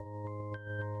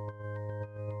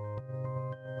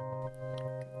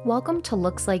Welcome to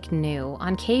Looks Like New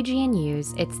on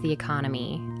KGNU's It's the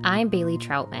Economy. I'm Bailey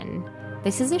Troutman.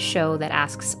 This is a show that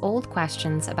asks old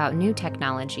questions about new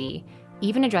technology,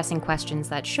 even addressing questions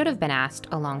that should have been asked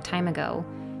a long time ago.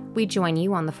 We join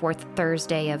you on the fourth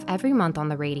Thursday of every month on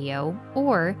the radio,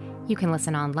 or you can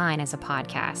listen online as a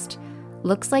podcast.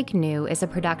 Looks Like New is a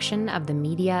production of the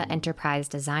Media Enterprise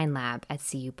Design Lab at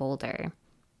CU Boulder.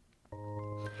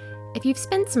 If you've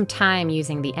spent some time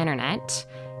using the internet,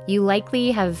 you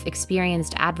likely have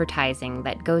experienced advertising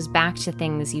that goes back to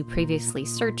things you previously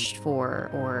searched for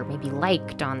or maybe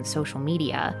liked on social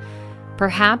media.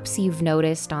 Perhaps you've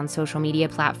noticed on social media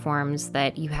platforms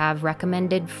that you have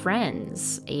recommended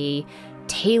friends, a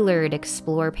tailored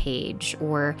explore page,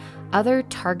 or other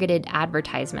targeted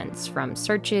advertisements from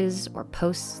searches or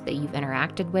posts that you've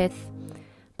interacted with.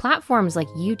 Platforms like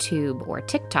YouTube or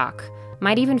TikTok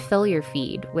might even fill your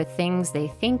feed with things they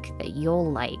think that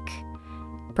you'll like.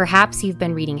 Perhaps you've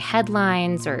been reading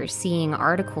headlines or seeing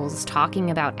articles talking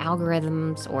about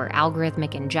algorithms or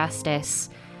algorithmic injustice.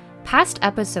 Past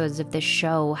episodes of this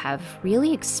show have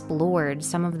really explored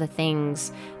some of the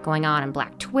things going on in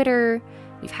Black Twitter.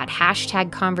 We've had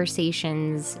hashtag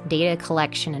conversations, data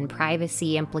collection and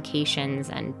privacy implications,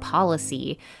 and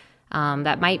policy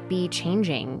that might be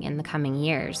changing in the coming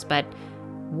years. But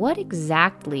what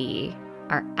exactly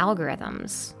are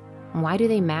algorithms? Why do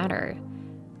they matter?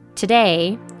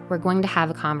 Today, we're going to have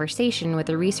a conversation with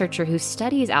a researcher who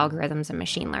studies algorithms and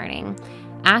machine learning,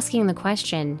 asking the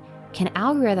question, can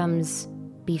algorithms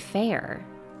be fair?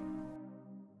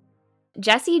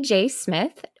 Jessie J.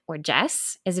 Smith, or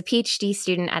Jess, is a PhD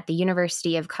student at the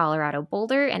University of Colorado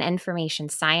Boulder in information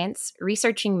science,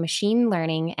 researching machine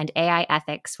learning and AI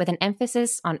ethics with an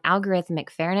emphasis on algorithmic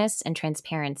fairness and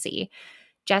transparency.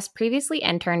 Jess previously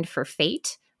interned for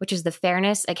FATE, which is the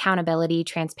Fairness, Accountability,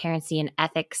 Transparency, and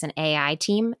Ethics and AI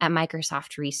team at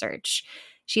Microsoft Research.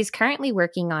 She's currently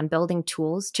working on building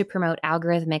tools to promote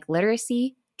algorithmic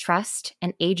literacy, trust,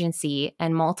 and agency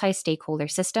in multi-stakeholder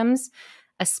systems,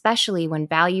 especially when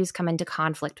values come into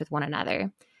conflict with one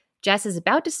another. Jess is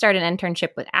about to start an internship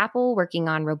with Apple, working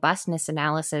on robustness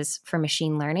analysis for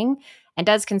machine learning, and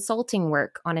does consulting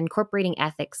work on incorporating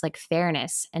ethics like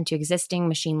fairness into existing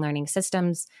machine learning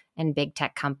systems and big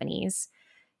tech companies.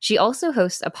 She also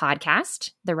hosts a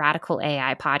podcast, the Radical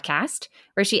AI Podcast,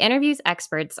 where she interviews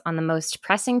experts on the most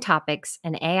pressing topics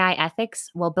in AI ethics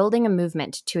while building a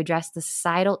movement to address the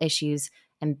societal issues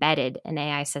embedded in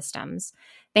AI systems.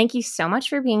 Thank you so much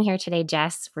for being here today,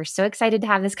 Jess. We're so excited to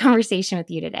have this conversation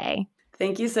with you today.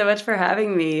 Thank you so much for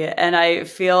having me. And I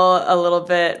feel a little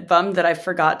bit bummed that I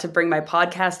forgot to bring my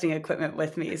podcasting equipment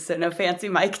with me. So no fancy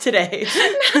mic today.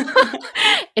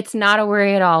 It's not a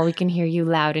worry at all. We can hear you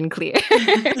loud and clear.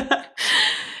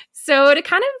 So to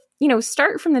kind of,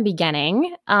 start from the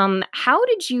beginning, how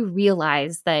did you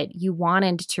realize that you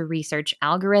wanted to research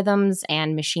algorithms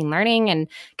and machine learning, and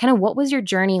kind of what was your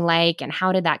journey like, and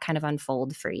how did that kind of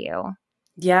unfold for you?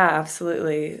 Yeah,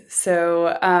 absolutely.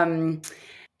 So,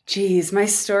 my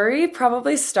story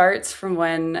probably starts from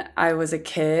when I was a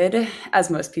kid, as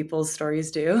most people's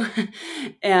stories do.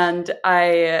 And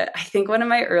I think one of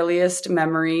my earliest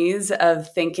memories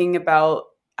of thinking about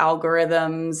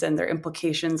algorithms and their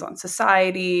implications on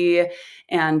society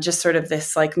and just sort of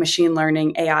this like machine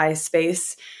learning AI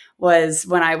space was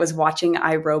when I was watching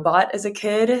iRobot as a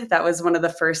kid. That was one of the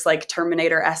first like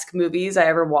Terminator-esque movies I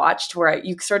ever watched, where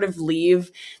you sort of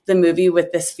leave the movie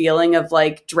with this feeling of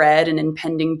like dread and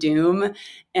impending doom.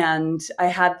 And I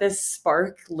had this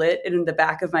spark lit in the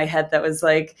back of my head that was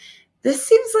like, this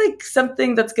seems like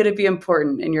something that's going to be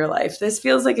important in your life. This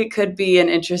feels like it could be an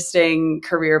interesting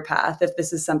career path if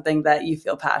this is something that you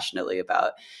feel passionately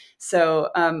about. So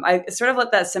I sort of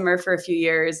let that simmer for a few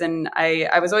years, and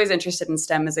I was always interested in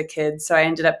STEM as a kid. So I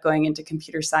ended up going into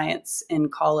computer science in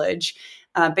college,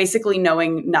 basically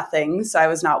knowing nothing. So I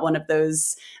was not one of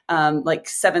those like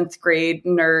seventh grade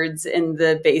nerds in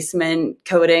the basement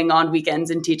coding on weekends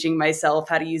and teaching myself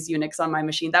how to use Unix on my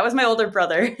machine. That was my older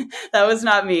brother. That was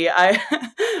not me.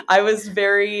 I was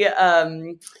very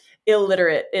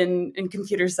illiterate in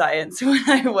computer science when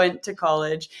I went to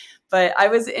college. But I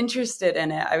was interested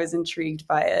in it. I was intrigued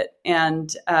by it. And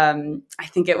I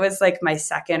think it was like my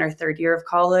second or third year of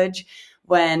college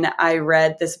when I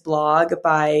read this blog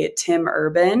by Tim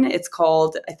Urban. It's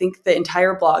called, I think the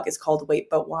entire blog is called Wait,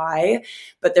 But Why?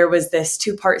 But there was this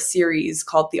 2-part series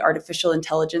called The Artificial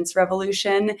Intelligence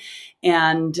Revolution.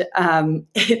 And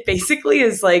it basically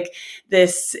is like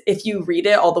this, if you read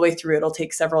it all the way through, it'll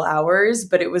take several hours,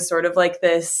 but it was sort of like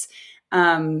this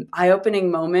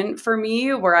eye-opening moment for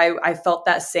me where I felt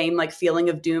that same like feeling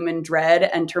of doom and dread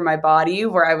enter my body,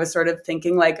 where I was sort of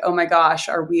thinking like, oh my gosh,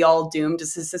 are we all doomed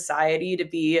as a society to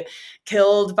be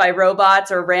killed by robots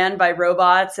or ran by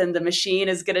robots, and the machine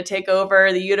is going to take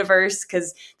over the universe?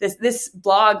 Because this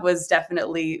blog was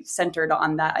definitely centered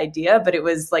on that idea, but it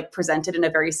was like presented in a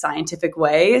very scientific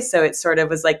way. So it sort of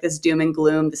was like this doom and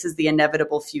gloom. This is the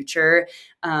inevitable future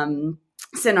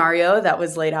scenario that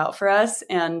was laid out for us.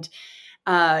 And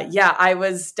I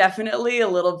was definitely a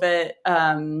little bit,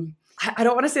 I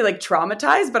don't want to say like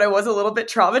traumatized, but I was a little bit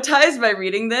traumatized by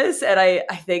reading this. And I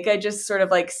think I just sort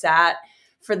of like sat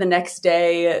for the next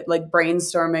day, like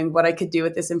brainstorming what I could do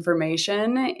with this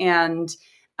information. And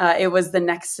it was the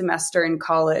next semester in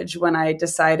college when I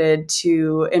decided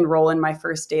to enroll in my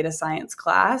first data science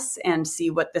class and see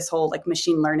what this whole like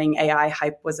machine learning AI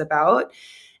hype was about.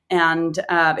 And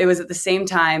it was at the same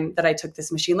time that I took this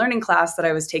machine learning class that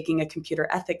I was taking a computer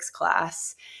ethics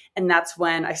class. And that's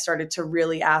when I started to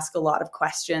really ask a lot of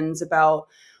questions about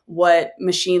what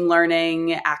machine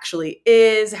learning actually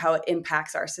is, how it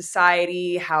impacts our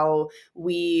society, how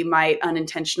we might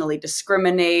unintentionally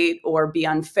discriminate or be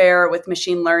unfair with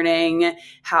machine learning,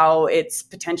 how it's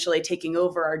potentially taking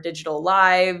over our digital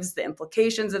lives, the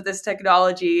implications of this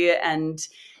technology. And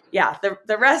yeah,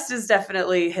 the rest is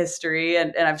definitely history,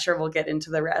 and I'm sure we'll get into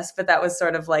the rest, but that was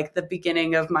sort of like the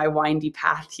beginning of my windy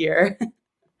path here.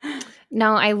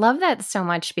 No, I love that so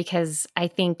much because I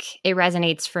think it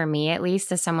resonates for me, at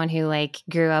least as someone who like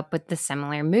grew up with the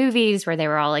similar movies where they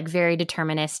were all like very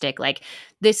deterministic, like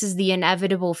this is the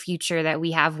inevitable future that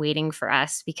we have waiting for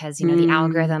us because, you know, the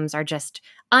algorithms are just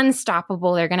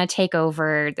unstoppable. They're going to take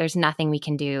over. There's nothing we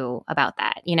can do about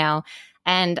that, you know?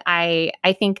 And I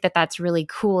think that that's really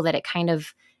cool that it kind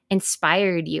of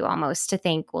inspired you almost to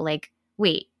think, well, like,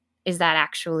 wait, is that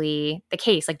actually the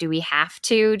case? Like, do we have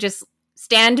to just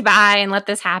stand by and let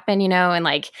this happen, you know? And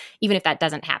like, even if that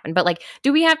doesn't happen, but like,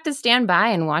 do we have to stand by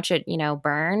and watch it, you know,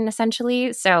 burn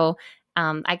essentially? So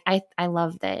I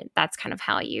love that that's kind of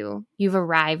how you've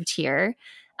arrived here.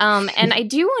 And I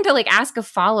do want to like ask a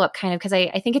follow-up kind of, because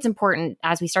I think it's important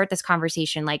as we start this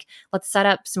conversation, like let's set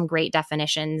up some great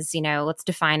definitions, you know, let's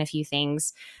define a few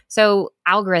things. So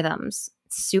algorithms,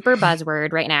 super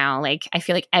buzzword right now. Like I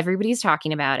feel like everybody's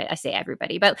talking about it. I say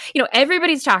everybody, but you know,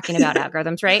 everybody's talking about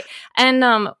algorithms, right? And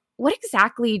what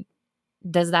exactly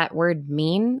does that word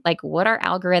mean? Like what are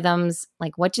algorithms?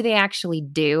 Like what do they actually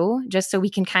do? Just so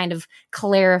we can kind of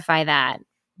clarify that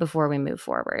before we move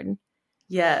forward.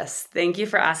 Yes, thank you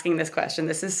for asking this question.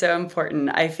 This is so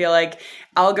important. I feel like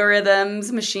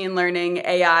algorithms, machine learning,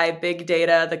 AI, big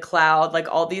data, the cloud, like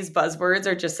all these buzzwords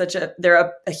are just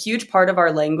they're a huge part of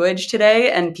our language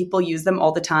today, and people use them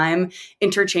all the time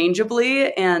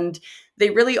interchangeably. And they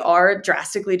really are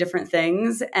drastically different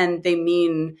things, and they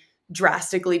mean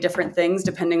drastically different things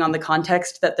depending on the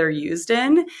context that they're used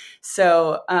in.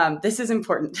 So this is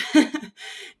important.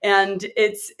 And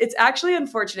it's actually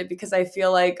unfortunate because I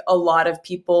feel like a lot of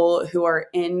people who are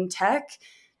in tech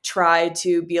try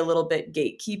to be a little bit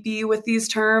gatekeepy with these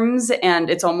terms. And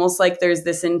it's almost like there's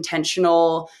this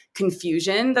intentional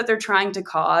confusion that they're trying to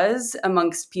cause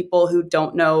amongst people who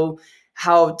don't know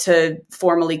how to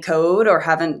formally code or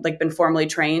haven't like been formally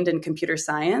trained in computer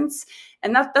science.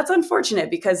 And that's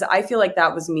unfortunate because I feel like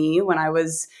that was me when I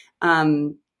was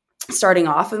starting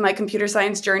off with my computer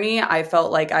science journey. I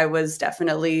felt like I was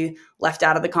definitely left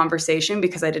out of the conversation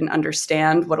because I didn't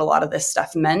understand what a lot of this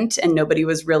stuff meant. And nobody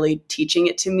was really teaching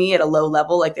it to me at a low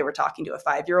level, like they were talking to a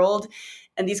 5-year-old.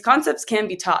 And these concepts can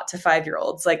be taught to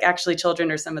 5-year-olds. Like actually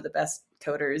children are some of the best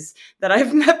coders that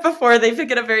I've met before. They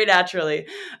pick it up very naturally.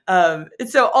 And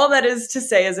so all that is to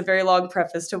say is a very long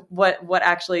preface to what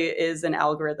actually is an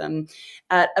algorithm.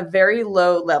 At a very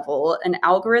low level, an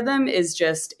algorithm is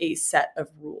just a set of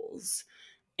rules.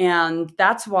 And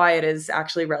that's why it is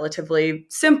actually relatively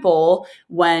simple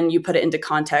when you put it into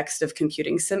context of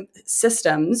computing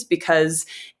systems, because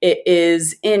it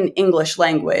is in English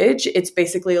language. It's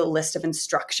basically a list of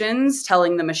instructions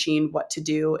telling the machine what to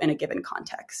do in a given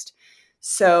context.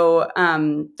 So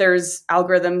there's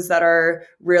algorithms that are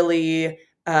really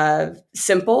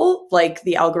simple, like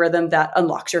the algorithm that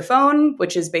unlocks your phone,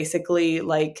 which is basically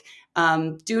like,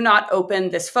 do not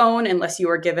open this phone unless you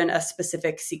are given a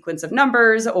specific sequence of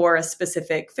numbers or a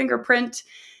specific fingerprint.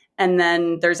 And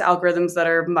then there's algorithms that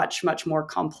are much, much more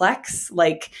complex.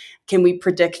 Like, can we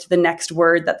predict the next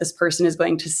word that this person is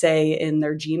going to say in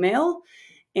their Gmail?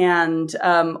 And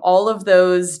all of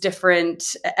those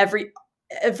different,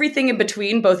 everything in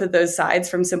between both of those sides,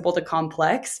 from simple to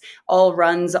complex, all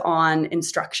runs on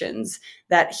instructions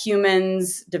that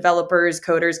humans, developers,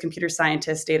 coders, computer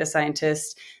scientists, data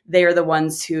scientists, they are the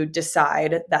ones who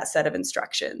decide that set of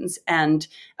instructions. And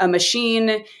a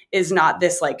machine is not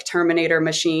this like Terminator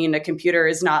machine. A computer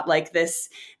is not like this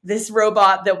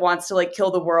robot that wants to like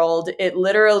kill the world. It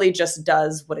literally just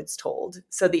does what it's told.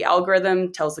 So the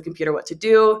algorithm tells the computer what to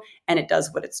do, and it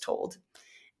does what it's told.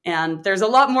 And there's a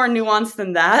lot more nuance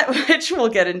than that, which we'll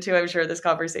get into, I'm sure, this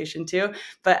conversation too.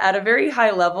 But at a very high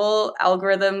level,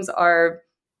 algorithms are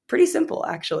pretty simple,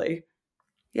 actually.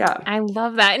 Yeah. I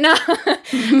love that. No,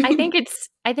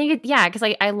 yeah,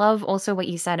 because I love also what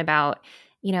you said about,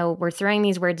 we're throwing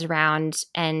these words around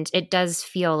and it does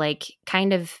feel like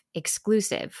kind of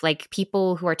exclusive. Like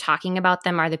people who are talking about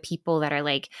them are the people that are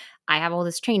like, I have all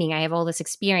this training, I have all this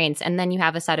experience. And then you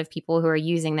have a set of people who are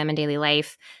using them in daily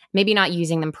life, maybe not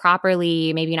using them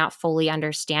properly, maybe not fully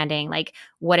understanding like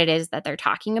what it is that they're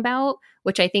talking about,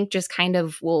 which I think just kind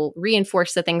of will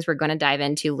reinforce the things we're going to dive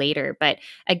into later. But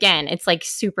again, it's like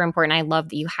super important. I love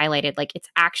that you highlighted like it's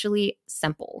actually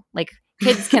simple. Like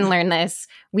kids can learn this.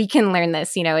 We can learn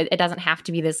this. It doesn't have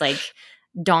to be this like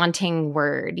daunting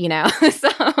word, so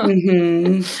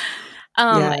Mm-hmm.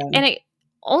 Yeah. and it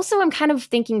also, I'm kind of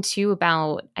thinking too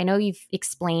about, I know you've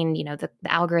explained, the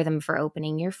algorithm for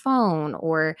opening your phone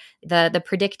or the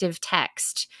predictive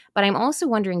text, but I'm also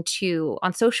wondering too,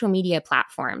 on social media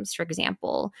platforms, for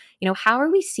example, how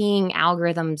are we seeing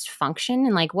algorithms function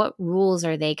and like what rules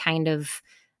are they kind of,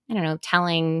 I don't know,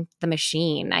 telling the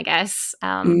machine, I guess,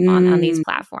 on these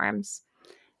platforms?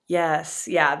 Yes.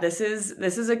 Yeah. This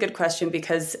is a good question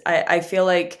because I feel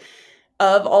like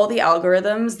of all the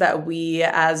algorithms that we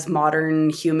as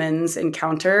modern humans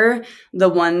encounter, the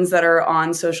ones that are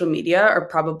on social media are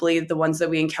probably the ones that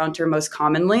we encounter most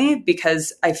commonly,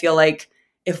 because I feel like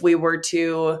if we were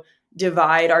to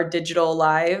divide our digital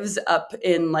lives up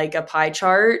in like a pie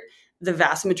chart, the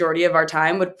vast majority of our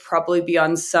time would probably be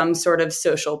on some sort of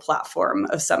social platform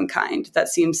of some kind. That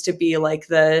seems to be like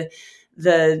the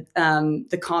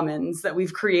commons that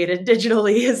we've created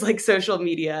digitally is like social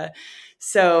media.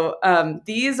 So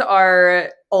these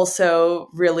are also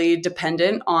really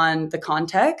dependent on the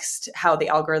context, how the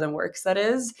algorithm works, that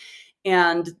is.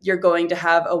 And you're going to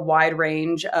have a wide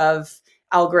range of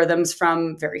algorithms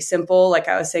from very simple, like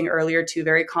I was saying earlier, to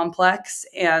very complex.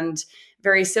 And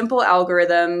very simple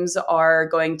algorithms are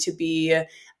going to be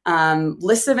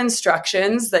lists of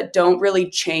instructions that don't really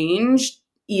change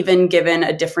even given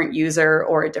a different user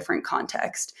or a different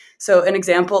context. So an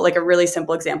example, like a really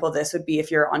simple example of this would be if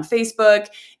you're on Facebook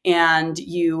and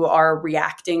you are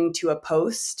reacting to a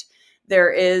post,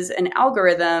 there is an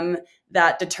algorithm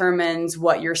that determines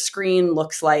what your screen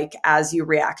looks like as you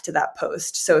react to that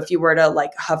post. So if you were to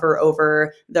like hover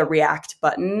over the react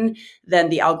button, then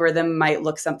the algorithm might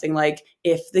look something like,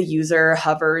 if the user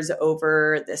hovers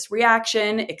over this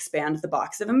reaction, expand the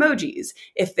box of emojis.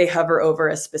 If they hover over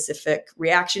a specific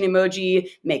reaction emoji,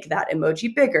 make that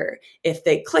emoji bigger. If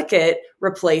they click it,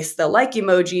 replace the like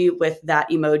emoji with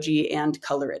that emoji and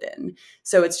color it in.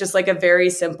 So it's just like a very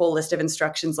simple list of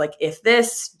instructions, like if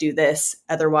this, do this,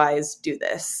 otherwise do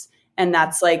this. And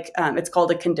that's like, it's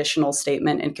called a conditional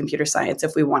statement in computer science,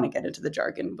 if we want to get into the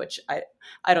jargon, which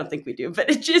I don't think we do.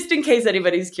 But just in case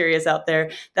anybody's curious out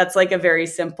there, that's like a very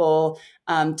simple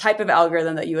type of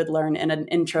algorithm that you would learn in an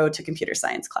intro to computer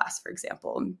science class, for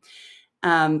example.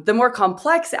 The more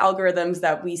complex algorithms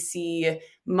that we see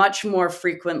much more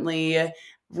frequently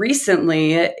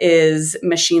recently is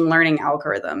machine learning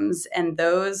algorithms. And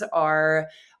those are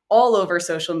all over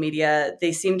social media.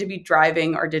 They seem to be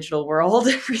driving our digital world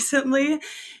recently.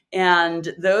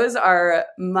 And those are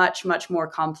much, much more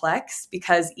complex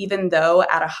because even though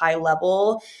at a high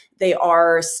level, they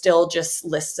are still just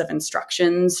lists of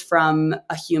instructions from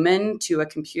a human to a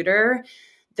computer,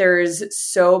 there's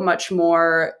so much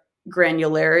more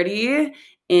granularity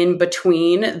in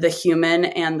between the human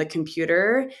and the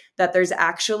computer that there's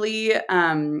actually,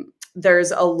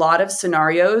 there's a lot of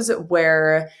scenarios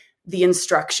where the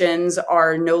instructions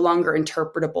are no longer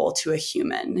interpretable to a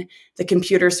human. The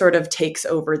computer sort of takes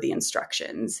over the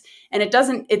instructions. And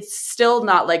it's still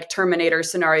not like Terminator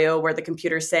scenario where the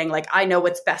computer's saying like, I know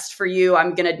what's best for you.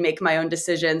 I'm going to make my own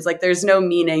decisions. Like there's no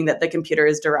meaning that the computer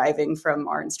is deriving from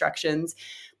our instructions.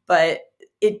 But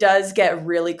it does get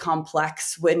really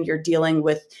complex when you're dealing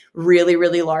with really,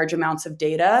 really large amounts of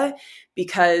data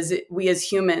because we as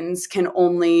humans can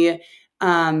only,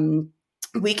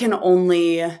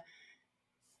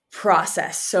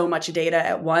 process so much data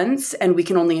at once, and we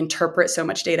can only interpret so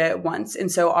much data at once. And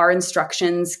so our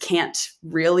instructions can't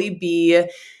really be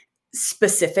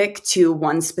specific to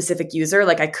one specific user.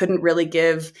 Like I couldn't really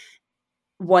give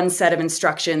one set of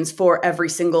instructions for every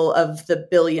single of the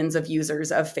billions of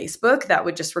users of Facebook. That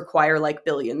would just require like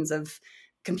billions of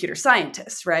computer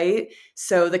scientists, right?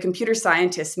 So the computer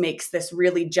scientist makes this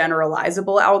really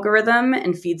generalizable algorithm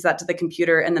and feeds that to the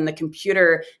computer. And then the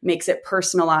computer makes it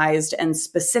personalized and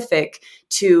specific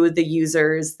to the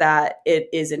users that it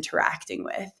is interacting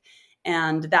with.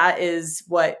 And that is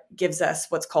what gives us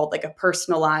what's called like a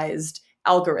personalized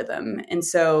algorithm. And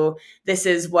so this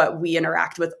is what we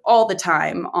interact with all the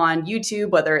time on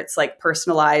YouTube, whether it's like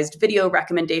personalized video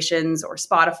recommendations, or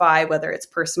Spotify, whether it's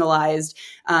personalized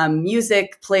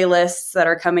music playlists that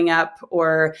are coming up,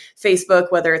 or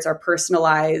Facebook, whether it's our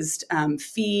personalized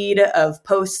feed of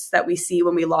posts that we see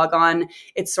when we log on.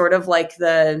 It's sort of like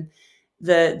the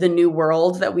new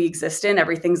world that we exist in.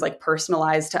 Everything's like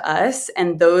personalized to us.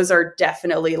 And those are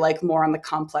definitely like more on the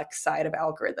complex side of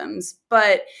algorithms.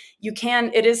 But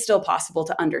it is still possible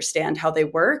to understand how they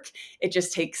work. It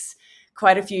just takes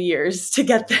quite a few years to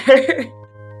get there.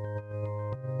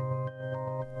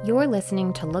 You're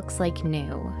listening to Looks Like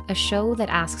New, a show that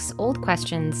asks old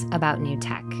questions about new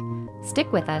tech.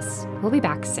 Stick with us. We'll be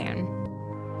back soon.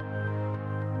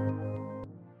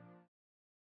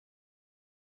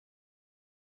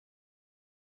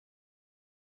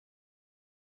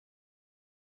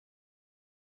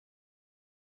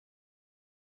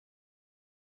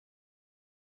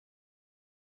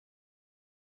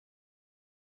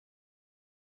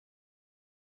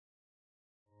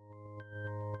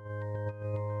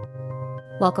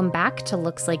 Welcome back to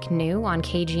Looks Like New on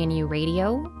KGNU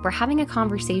Radio. We're having a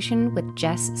conversation with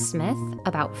Jess Smith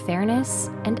about fairness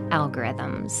and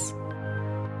algorithms.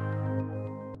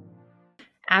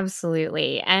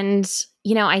 Absolutely. And,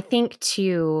 I think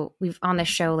too, we've on the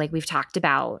show, like we've talked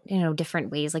about, different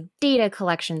ways like data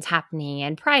collections happening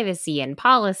and privacy and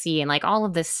policy and like all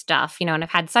of this stuff, and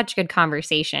I've had such good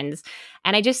conversations.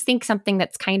 And I just think something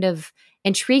that's kind of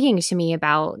intriguing to me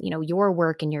about, your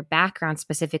work and your background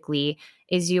specifically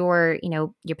is your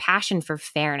passion for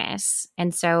fairness.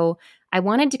 And so I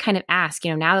wanted to kind of ask,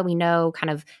 now that we know kind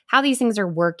of how these things are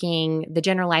working, the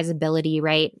generalizability,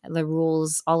 right? The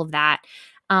rules, all of that.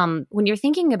 When you're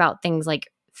thinking about things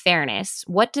like fairness,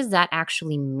 what does that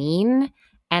actually mean?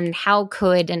 And how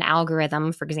could an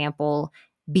algorithm, for example,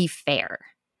 be fair?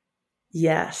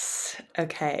 Yes.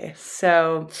 Okay.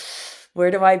 So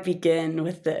where do I begin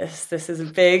with this? This is a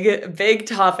big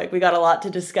topic. We got a lot to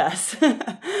discuss.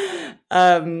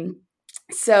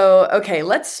 Okay,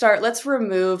 let's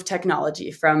remove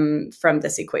technology from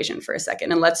this equation for a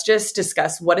second. And let's just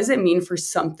discuss, what does it mean for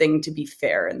something to be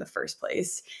fair in the first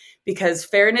place? Because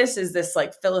fairness is this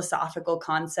like philosophical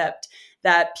concept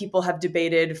that people have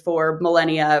debated for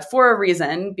millennia for a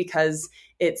reason, because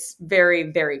it's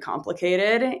very, very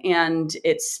complicated, and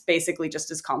it's basically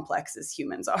just as complex as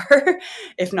humans are,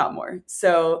 if not more.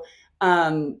 So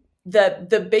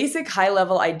the basic high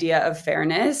level idea of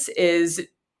fairness is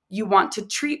you want to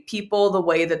treat people the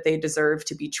way that they deserve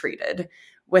to be treated,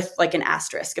 with like an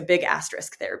asterisk, a big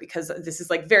asterisk there, because this is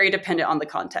like very dependent on the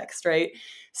context, right?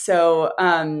 So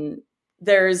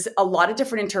there's a lot of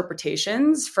different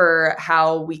interpretations for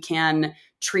how we can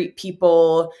treat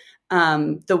people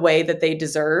the way that they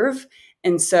deserve.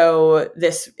 And so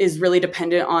this is really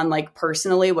dependent on like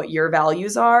personally what your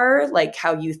values are, like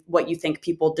what you think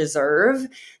people deserve.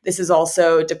 This is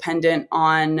also dependent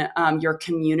on your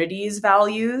community's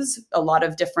values. A lot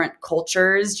of different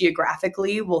cultures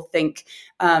geographically will think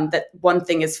that one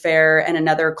thing is fair, and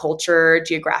another culture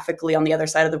geographically on the other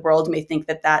side of the world may think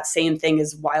that that same thing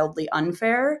is wildly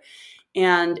unfair.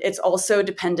 And it's also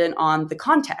dependent on the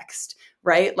context,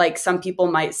 right? Like some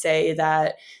people might say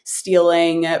that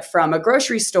stealing from a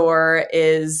grocery store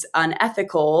is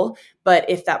unethical, but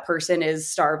if that person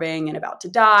is starving and about to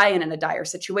die and in a dire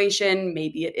situation,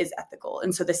 maybe it is ethical.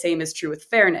 And so the same is true with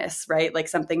fairness, right? Like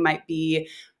something might be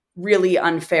really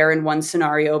unfair in one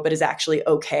scenario, but is actually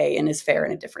okay and is fair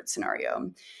in a different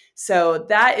scenario. So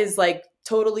that is like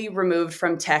totally removed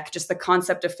from tech. Just the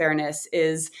concept of fairness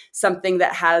is something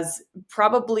that has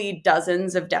probably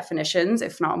dozens of definitions,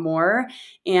 if not more.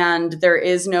 And there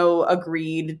is no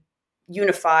agreed,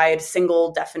 unified,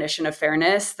 single definition of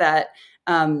fairness that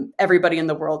everybody in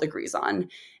the world agrees on.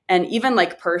 And even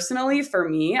like personally, for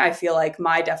me, I feel like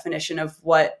my definition of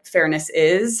what fairness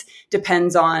is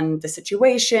depends on the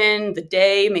situation, the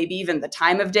day, maybe even the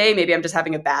time of day. Maybe I'm just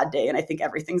having a bad day and I think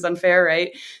everything's unfair,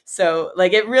 right? So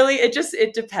like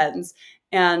it depends.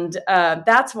 And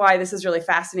that's why this is really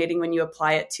fascinating when you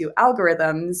apply it to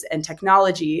algorithms and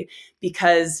technology,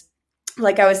 because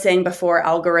like I was saying before,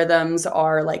 algorithms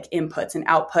are like inputs and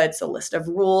outputs, a list of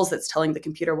rules that's telling the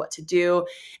computer what to do.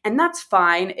 And that's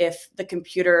fine if the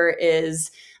computer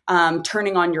is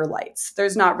turning on your lights.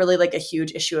 There's not really like a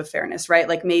huge issue of fairness, right?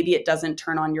 Like maybe it doesn't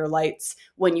turn on your lights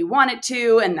when you want it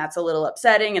to, and that's a little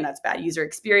upsetting and that's bad user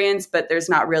experience, but there's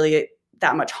not really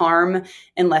that much harm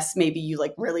unless maybe you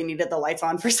like really needed the lights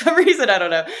on for some reason. I don't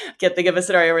know. Can't think of a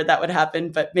scenario where that would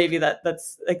happen, but maybe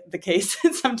that's like the case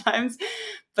sometimes.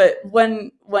 But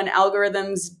when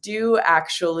algorithms do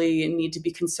actually need to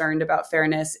be concerned about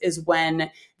fairness is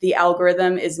when the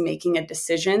algorithm is making a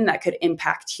decision that could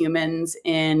impact humans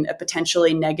in a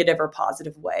potentially negative or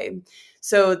positive way.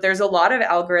 So there's a lot of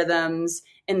algorithms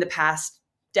in the past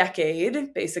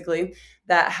decade, basically,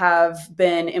 that have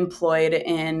been employed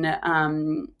in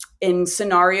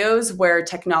scenarios where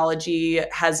technology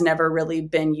has never really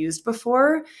been used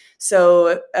before.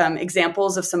 So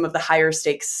examples of some of the higher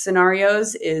stakes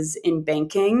scenarios is in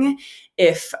banking.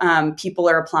 If people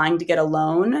are applying to get a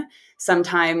loan,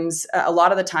 sometimes, a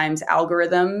lot of the times,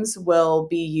 algorithms will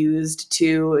be used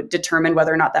to determine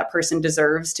whether or not that person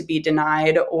deserves to be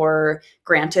denied or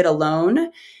granted a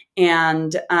loan.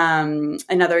 And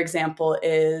another example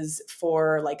is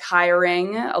for like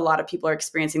hiring. A lot of people are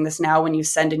experiencing this now. When you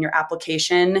send in your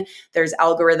application, there's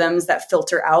algorithms that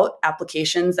filter out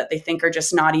applications that they think are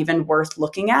just not even worth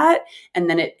looking at. And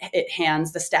then it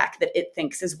hands the stack that it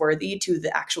thinks is worthy to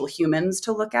the actual humans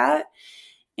to look at.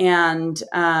 And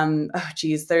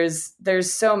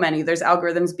there's so many. There's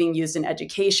algorithms being used in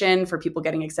education for people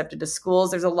getting accepted to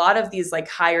schools. There's a lot of these like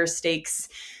higher stakes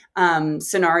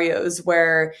scenarios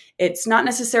where it's not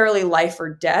necessarily life or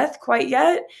death quite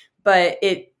yet, but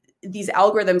these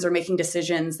algorithms are making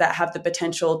decisions that have the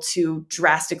potential to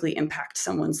drastically impact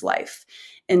someone's life.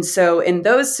 And so in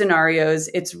those scenarios,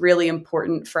 it's really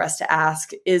important for us to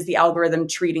ask, is the algorithm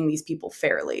treating these people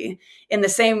fairly? In the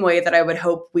same way that I would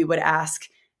hope we would ask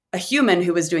a human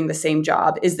who is doing the same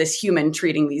job, is this human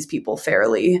treating these people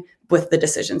fairly with the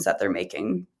decisions that they're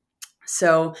making?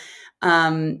 So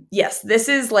yes, this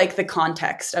is like the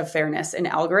context of fairness in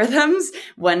algorithms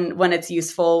when it's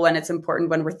useful, when it's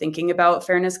important, when we're thinking about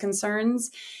fairness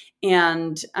concerns.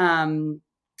 And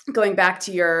going back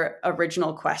to your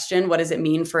original question, what does it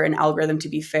mean for an algorithm to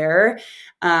be fair?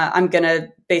 I'm going to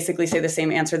basically say the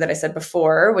same answer that I said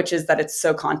before, which is that it's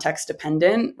so context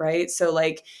dependent, right? So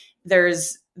like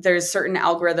there's certain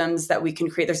algorithms that we can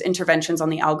create. There's interventions on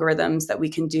the algorithms that we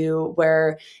can do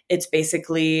where it's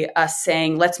basically us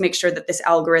saying, let's make sure that this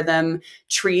algorithm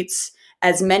treats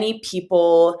as many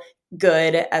people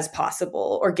good as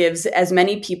possible or gives as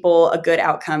many people a good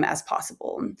outcome as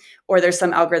possible. Or there's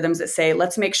some algorithms that say,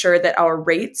 let's make sure that our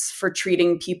rates for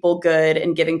treating people good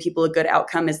and giving people a good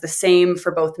outcome is the same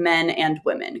for both men and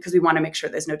women, because we want to make sure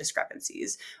there's no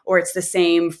discrepancies. Or it's the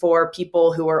same for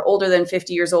people who are older than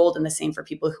 50 years old and the same for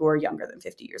people who are younger than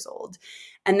 50 years old.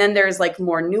 And then there's like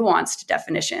more nuanced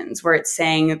definitions where it's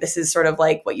saying this is sort of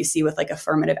like what you see with like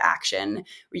affirmative action,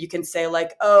 where you can say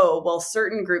like, oh, well,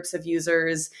 certain groups of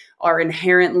users are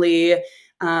inherently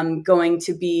going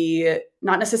to be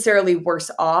not necessarily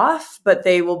worse off, but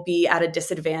they will be at a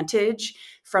disadvantage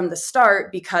from the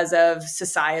start because of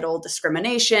societal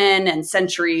discrimination and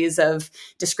centuries of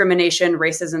discrimination,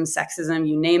 racism, sexism,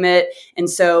 you name it. And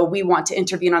so we want to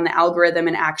intervene on the algorithm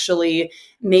and actually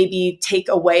maybe take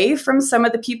away from some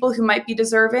of the people who might be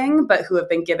deserving, but who have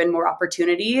been given more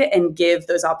opportunity, and give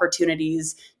those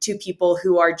opportunities to people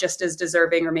who are just as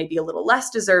deserving or maybe a little less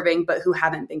deserving, but who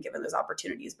haven't been given those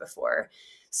opportunities before.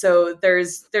 So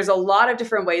there's a lot of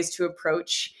different ways to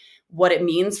approach what it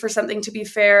means for something to be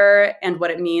fair and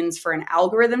what it means for an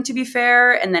algorithm to be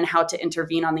fair, and then how to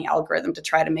intervene on the algorithm to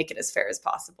try to make it as fair as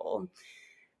possible.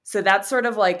 So that's sort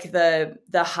of like the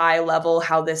high level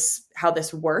how this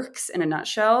works in a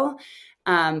nutshell.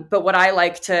 But what I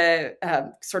like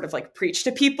to sort of like preach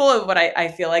to people, and what I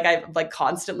feel like I'm like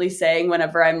constantly saying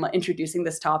whenever I'm introducing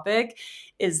this topic,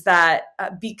 is that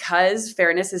because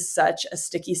fairness is such a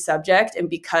sticky subject, and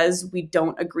because we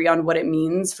don't agree on what it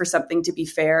means for something to be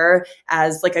fair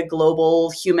as like a global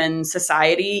human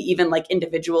society, even like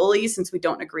individually, since we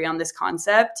don't agree on this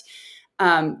concept,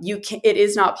 it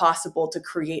is not possible to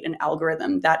create an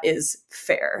algorithm that is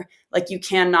fair. Like you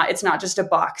cannot, it's not just a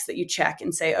box that you check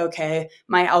and say, okay,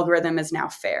 my algorithm is now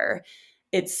fair.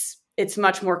 It's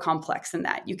much more complex than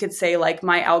that. You could say like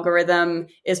my algorithm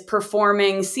is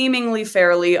performing seemingly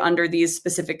fairly under these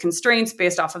specific constraints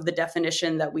based off of the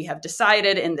definition that we have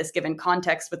decided in this given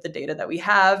context with the data that we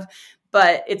have.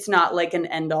 But it's not like an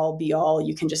end all be all.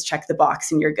 You can just check the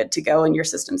box and you're good to go and your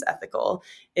system's ethical.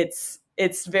 It's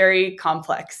very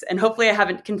complex. And hopefully I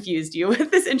haven't confused you with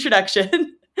this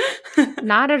introduction.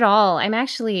 Not at all.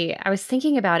 I was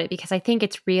thinking about it because I think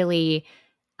it's really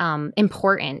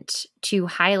important to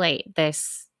highlight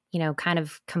this, kind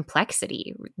of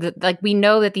complexity. Like we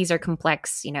know that these are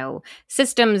complex,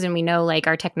 systems, and we know like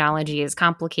our technology is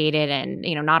complicated, and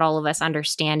not all of us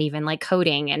understand even like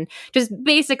coding and just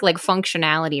basic like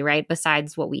functionality, right?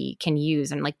 Besides what we can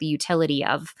use and like the utility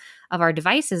of our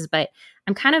devices. But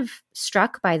I'm kind of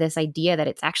struck by this idea that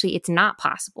it's not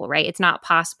possible, right? It's not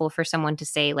possible for someone to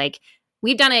say like,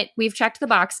 we've done it. We've checked the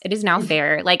box. It is now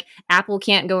fair. Like Apple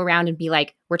can't go around and be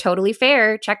like, we're totally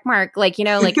fair, check mark. Like,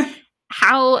 like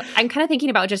how I'm kind of thinking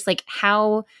about just like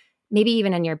how maybe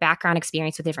even in your background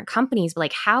experience with different companies, but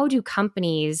like how do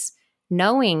companies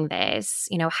knowing this,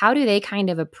 how do they kind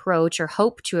of approach or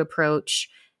hope to approach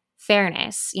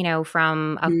fairness,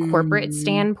 from a corporate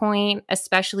standpoint,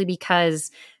 especially because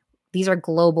these are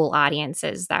global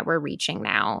audiences that we're reaching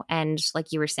now. And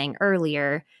like you were saying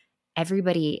earlier,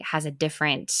 everybody has a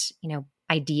different,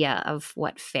 idea of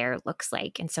what fair looks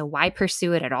like. And so why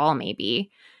pursue it at all, maybe?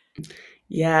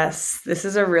 Yes, this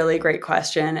is a really great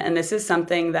question. And this is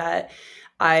something that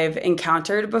I've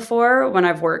encountered before when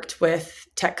I've worked with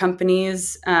tech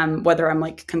companies, whether I'm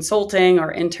like consulting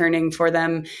or interning for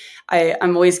them.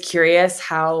 I'm always curious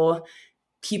how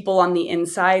people on the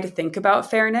inside think about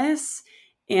fairness.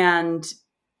 And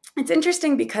it's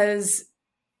interesting because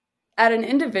at an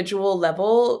individual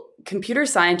level, computer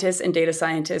scientists and data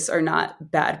scientists are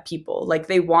not bad people. Like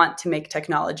they want to make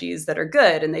technologies that are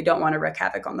good and they don't want to wreak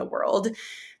havoc on the world.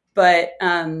 But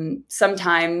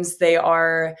sometimes they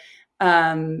are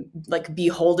like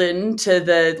beholden to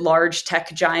the large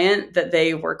tech giant that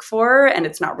they work for. And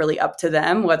it's not really up to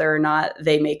them whether or not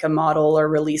they make a model or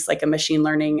release like a machine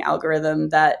learning algorithm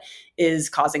that is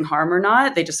causing harm or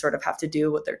not. They just sort of have to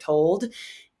do what they're told.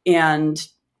 And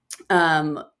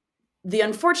the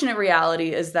unfortunate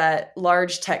reality is that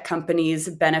large tech companies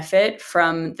benefit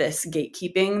from this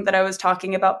gatekeeping that I was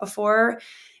talking about before.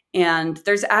 And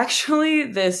there's actually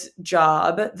this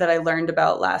job that I learned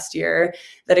about last year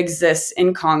that exists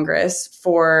in Congress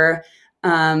for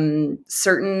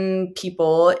certain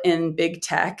people in big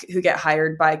tech who get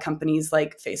hired by companies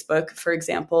like Facebook, for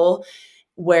example,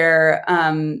 where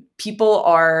people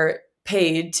are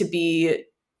paid to be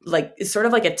like sort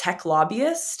of like a tech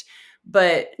lobbyist,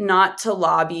 but not to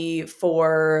lobby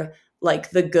for like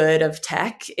the good of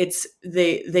tech. It's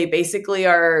they basically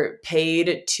are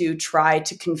paid to try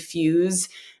to confuse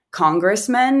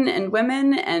congressmen and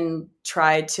women and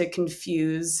try to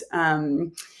confuse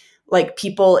like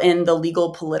people in the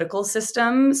legal political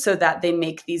system so that they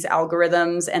make these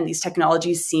algorithms and these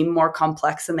technologies seem more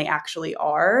complex than they actually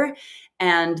are.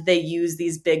 And they use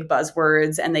these big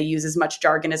buzzwords and they use as much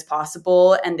jargon as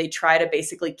possible. And they try to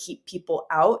basically keep people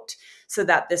out so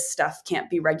that this stuff can't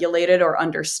be regulated or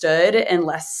understood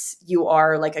unless you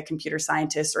are like a computer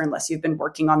scientist or unless you've been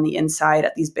working on the inside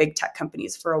at these big tech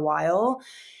companies for a while.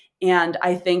 And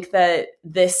I think that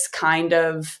this kind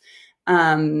of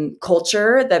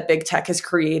culture that big tech has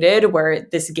created where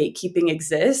this gatekeeping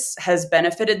exists has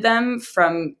benefited them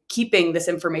from keeping this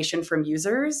information from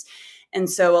users. And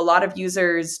so a lot of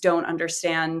users don't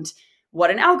understand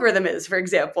what an algorithm is, for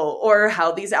example, or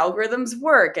how these algorithms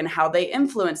work and how they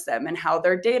influence them and how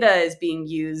their data is being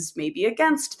used maybe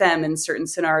against them in certain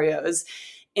scenarios.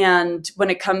 And when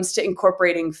it comes to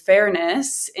incorporating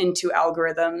fairness into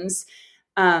algorithms,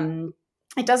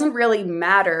 it doesn't really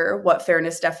matter what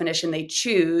fairness definition they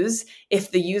choose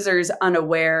if the user is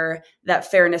unaware that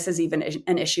fairness is even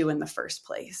an issue in the first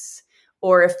place,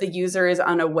 or if the user is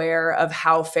unaware of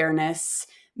how fairness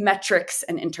metrics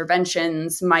and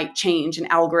interventions might change an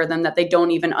algorithm that they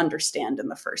don't even understand in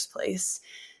the first place.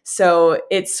 So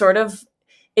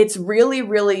it's really,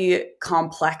 really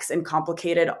complex and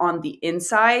complicated on the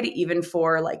inside, even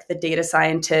for like the data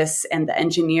scientists and the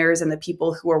engineers and the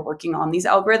people who are working on these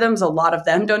algorithms. A lot of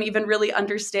them don't even really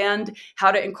understand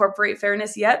how to incorporate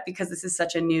fairness yet, because this is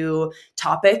such a new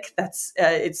topic.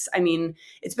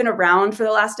 It's been around for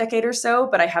the last decade or so,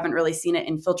 but I haven't really seen it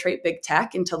infiltrate big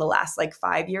tech until the last like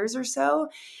 5 years or so.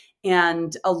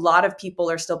 And a lot of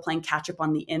people are still playing catch up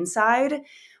on the inside,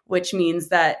 which means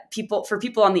that for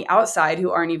people on the outside who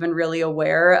aren't even really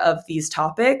aware of these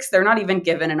topics, they're not even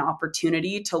given an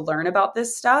opportunity to learn about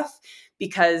this stuff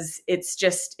because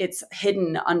it's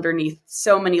hidden underneath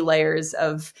so many layers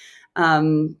of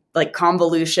like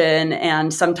convolution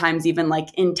and sometimes even like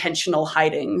intentional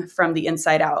hiding from the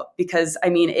inside out. Because I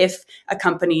mean, if a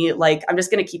company like, I'm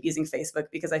just going to keep using Facebook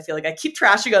because I feel like I keep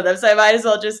trashing on them, so I might as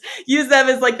well just use them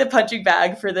as like the punching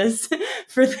bag for this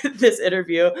this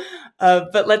interview.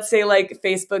 But let's say like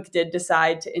Facebook did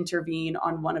decide to intervene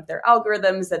on one of their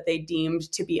algorithms that they deemed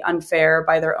to be unfair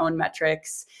by their own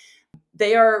metrics.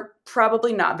 They are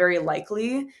probably not very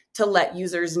likely to let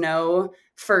users know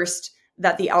first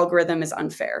that the algorithm is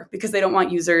unfair, because they don't want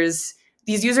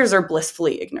these users are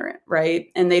blissfully ignorant, right?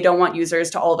 And they don't want users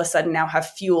to all of a sudden now have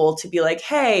fuel to be like,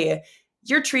 hey,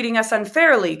 you're treating us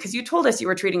unfairly because you told us you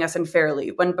were treating us unfairly,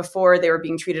 when before they were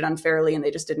being treated unfairly and they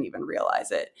just didn't even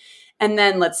realize it. And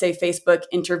then let's say Facebook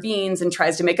intervenes and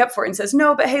tries to make up for it and says,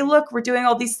 no, but hey, look, we're doing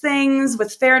all these things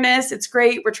with fairness. It's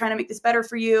great. We're trying to make this better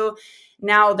for you.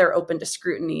 Now they're open to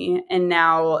scrutiny. And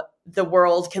now the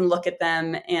world can look at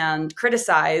them and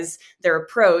criticize their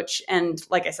approach. And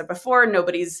like I said before,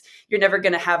 you're never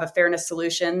going to have a fairness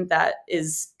solution that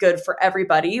is good for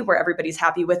everybody, where everybody's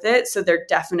happy with it. So they're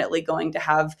definitely going to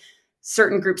have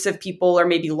certain groups of people, or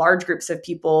maybe large groups of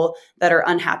people, that are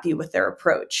unhappy with their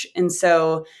approach. And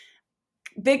so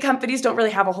big companies don't really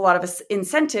have a whole lot of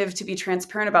incentive to be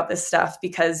transparent about this stuff,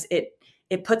 because it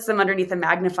puts them underneath a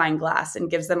magnifying glass and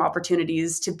gives them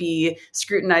opportunities to be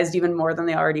scrutinized even more than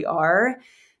they already are.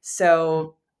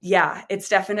 So yeah,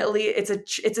 it's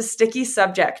a sticky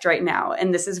subject right now.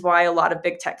 And this is why a lot of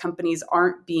big tech companies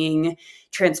aren't being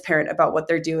transparent about what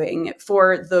they're doing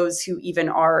for those who even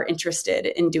are interested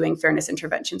in doing fairness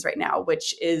interventions right now,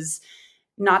 which is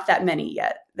not that many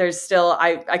yet. There's still,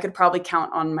 I could probably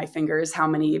count on my fingers how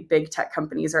many big tech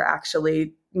companies are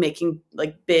actually making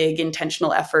like big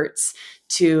intentional efforts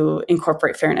to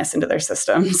incorporate fairness into their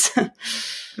systems.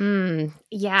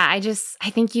 Yeah, I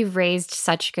think you've raised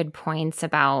such good points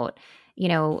about,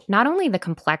 not only the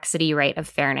complexity, right, of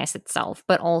fairness itself,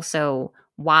 but also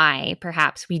why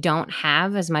perhaps we don't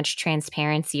have as much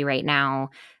transparency right now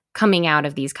coming out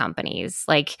of these companies.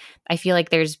 Like, I feel like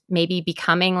there's maybe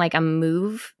becoming like a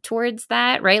move towards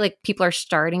that, right? Like people are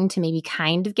starting to maybe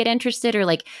kind of get interested, or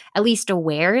like at least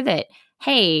aware that,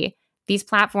 hey, these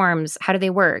platforms, how do they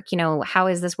work? How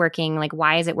is this working? Like,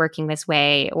 why is it working this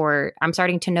way? Or I'm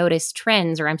starting to notice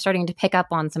trends, or I'm starting to pick up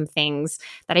on some things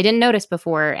that I didn't notice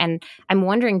before. And I'm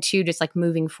wondering too, just like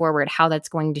moving forward, how that's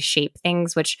going to shape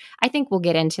things, which I think we'll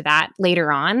get into that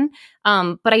later on.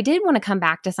 But I did want to come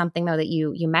back to something though that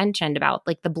you mentioned about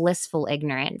like the blissful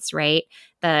ignorance, right?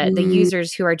 The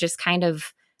users who are just kind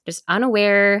of just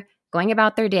unaware, going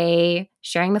about their day,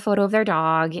 sharing the photo of their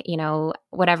dog,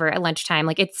 whatever at lunchtime.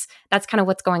 Like that's kind of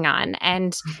what's going on.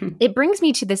 And it brings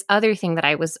me to this other thing that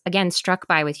I was again struck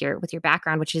by with your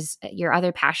background, which is your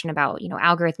other passion about,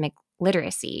 algorithmic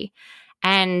literacy.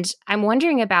 And I'm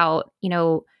wondering about,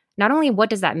 not only what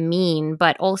does that mean,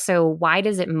 but also why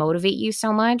does it motivate you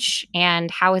so much? And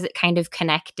how is it kind of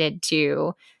connected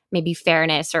to maybe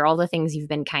fairness or all the things you've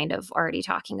been kind of already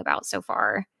talking about so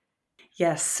far?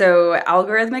 Yes. So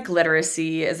algorithmic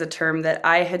literacy is a term that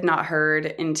I had not heard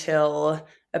until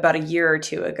about a year or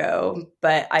two ago,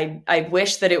 but I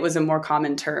wish that it was a more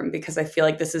common term, because I feel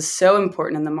like this is so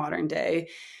important in the modern day.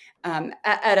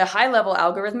 At a high level,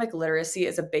 algorithmic literacy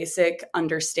is a basic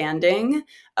understanding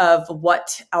of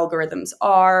what algorithms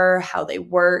are, how they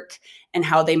work, and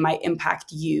how they might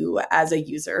impact you as a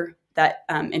user that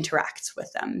interacts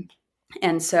with them.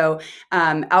 And so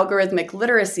algorithmic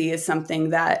literacy is something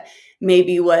that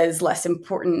maybe was less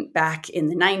important back in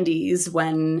the 90s,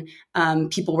 when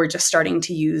people were just starting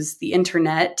to use the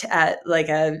internet at like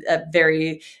a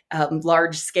very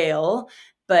large scale.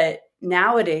 But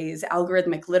nowadays,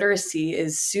 algorithmic literacy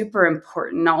is super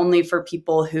important, not only for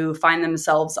people who find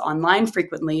themselves online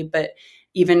frequently, but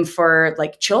even for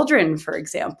like children, for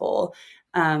example.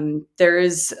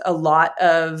 There's a lot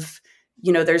of,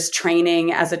 there's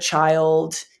training as a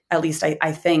child. At least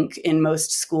I think in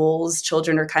most schools,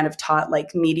 children are kind of taught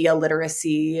like media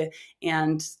literacy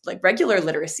and like regular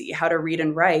literacy, how to read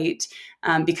and write,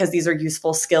 because these are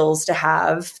useful skills to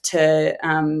have to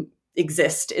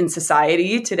exist in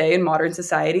society today, in modern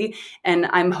society. And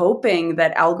I'm hoping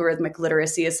that algorithmic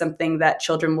literacy is something that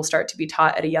children will start to be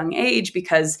taught at a young age,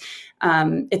 because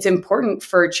it's important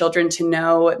for children to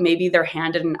know, maybe they're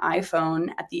handed an iPhone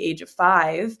at the age of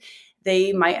 5.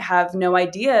 They might have no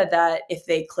idea that if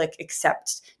they click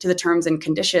accept to the terms and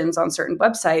conditions on certain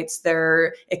websites,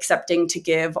 they're accepting to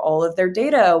give all of their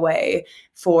data away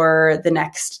for the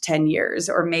next 10 years.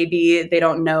 Or maybe they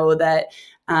don't know that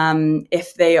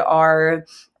if they are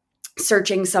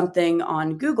searching something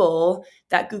on Google,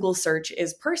 that Google search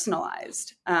is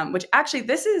personalized, which actually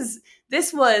this is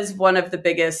this was one of the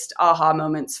biggest aha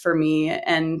moments for me.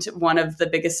 And one of the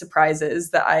biggest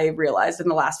surprises that I realized in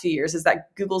the last few years is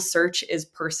that Google search is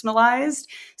personalized.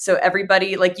 So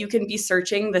everybody, like, you can be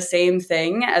searching the same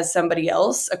thing as somebody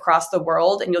else across the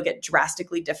world and you'll get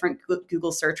drastically different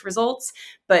Google search results.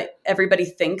 But everybody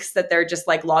thinks that they're just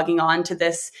like logging on to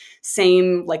this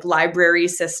same like library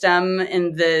system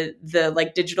in the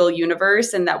like digital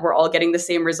universe and that we're all getting the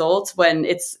same results, when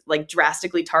it's like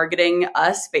drastically targeting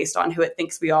us based on who it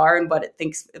thinks we are and what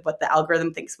the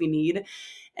algorithm thinks we need.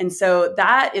 And so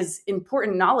that is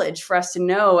important knowledge for us to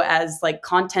know as like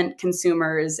content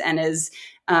consumers and as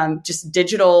just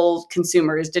digital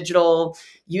consumers, digital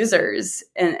users.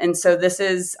 And so this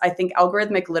is, I think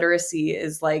algorithmic literacy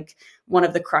is like one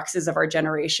of the cruxes of our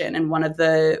generation and one of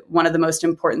the most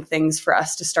important things for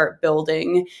us to start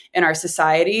building in our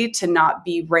society, to not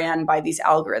be ran by these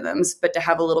algorithms, but to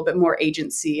have a little bit more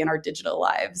agency in our digital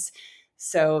lives.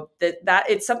 So that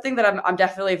it's something that I'm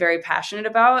definitely very passionate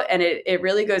about. And it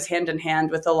really goes hand in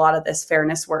hand with a lot of this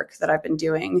fairness work that I've been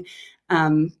doing,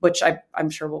 which I'm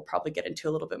sure we'll probably get into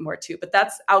a little bit more too. But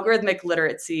that's algorithmic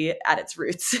literacy at its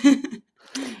roots.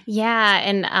 Yeah.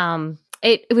 And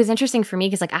it was interesting for me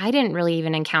because like I didn't really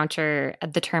even encounter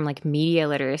the term like media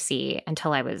literacy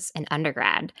until I was an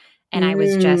undergrad. And I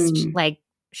was just like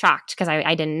shocked because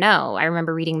I didn't know. I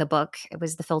remember reading the book. It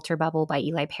was The Filter Bubble by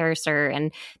Eli Pariser.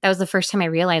 And that was the first time I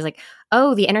realized like,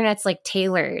 oh, the internet's like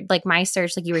tailored. Like my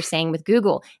search, like you were saying with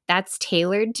Google, that's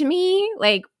tailored to me.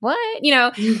 Like what?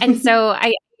 And so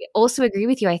I also agree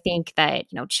with you. I think that,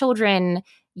 children,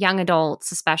 young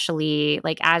adults, especially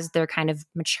like as they're kind of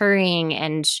maturing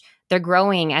and they're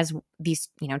growing, as these,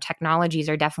 technologies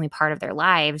are definitely part of their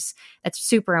lives. That's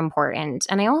super important.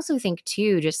 And I also think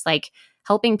too, just like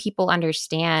helping people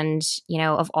understand,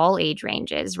 of all age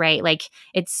ranges, right? Like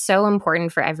it's so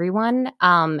important for everyone.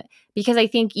 Because I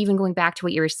think even going back to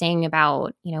what you were saying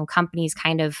about, companies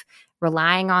kind of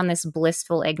relying on this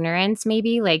blissful ignorance,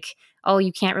 maybe like, oh,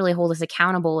 you can't really hold us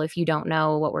accountable if you don't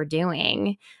know what we're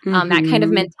doing. That kind of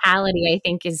mentality, I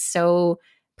think, is so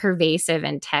pervasive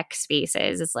in tech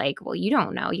spaces. It's like, well, you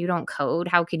don't know, you don't code.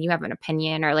 How can you have an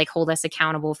opinion or like hold us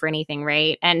accountable for anything,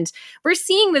 right? And we're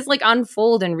seeing this like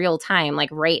unfold in real time, like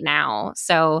right now.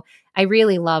 So I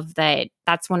really love that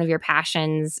that's one of your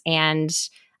passions. And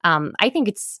I think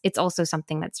it's also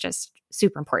something that's just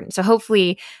super important. So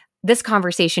hopefully this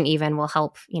conversation even will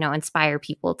help, inspire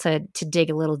people to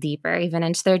dig a little deeper, even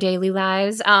into their daily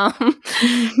lives.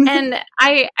 And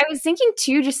I was thinking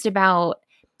too, just about,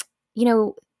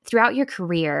 throughout your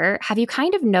career, have you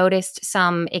kind of noticed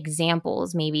some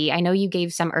examples? Maybe I know you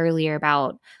gave some earlier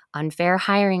about unfair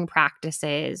hiring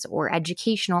practices or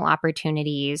educational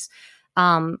opportunities.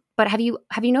 But have you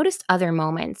noticed other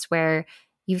moments where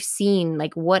you've seen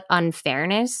like what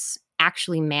unfairness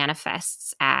actually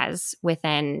manifests as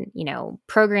within,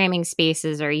 programming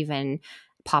spaces or even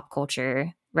pop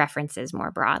culture references more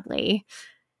broadly?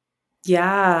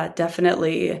 Yeah,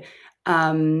 definitely.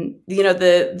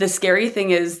 The scary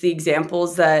thing is the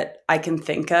examples that I can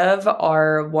think of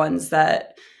are ones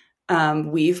that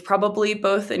we've probably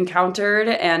both encountered,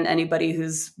 and anybody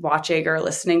who's watching or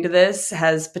listening to this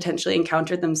has potentially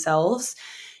encountered themselves.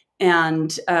 And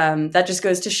that just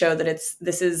goes to show that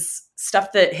this is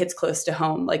stuff that hits close to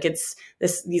home. Like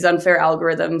these unfair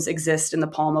algorithms exist in the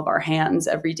palm of our hands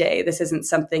every day. This isn't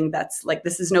something that's like,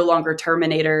 this is no longer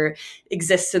Terminator,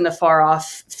 exists in the far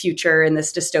off future in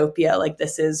this dystopia. Like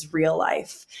this is real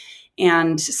life.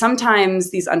 And sometimes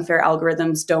these unfair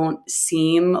algorithms don't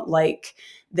seem like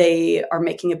they are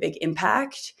making a big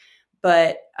impact,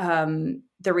 but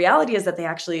the reality is that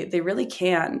they really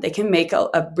can. They can make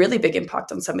a really big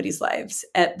impact on somebody's lives.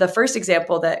 The first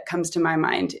example that comes to my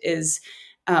mind is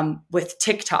with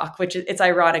TikTok, which it's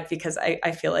ironic because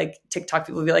I feel like TikTok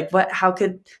people will be like, what? How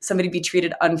could somebody be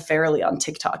treated unfairly on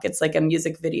TikTok? It's like a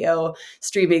music video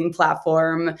streaming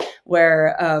platform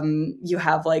where you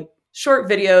have like short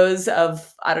videos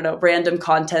of, I don't know, random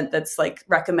content that's like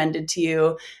recommended to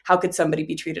you. How could somebody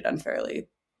be treated unfairly?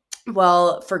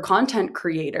 Well, for content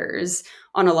creators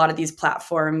on a lot of these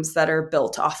platforms that are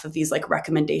built off of these like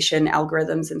recommendation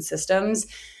algorithms and systems,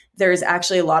 there's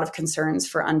actually a lot of concerns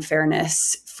for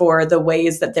unfairness for the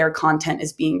ways that their content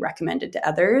is being recommended to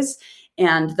others.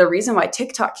 And the reason why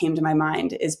TikTok came to my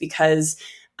mind is because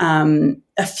I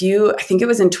think it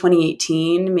was in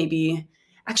 2018, maybe,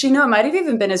 actually, no, it might have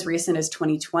even been as recent as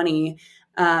 2020.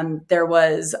 There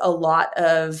was a lot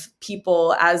of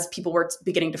people, as people were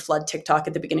beginning to flood TikTok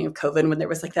at the beginning of COVID, when there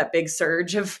was like that big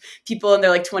surge of people in their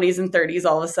like 20s and 30s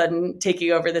all of a sudden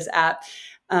taking over this app.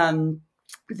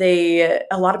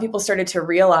 a lot of people started to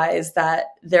realize that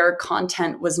their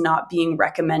content was not being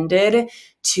recommended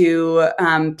to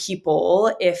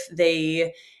people if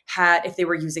they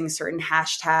were using certain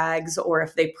hashtags or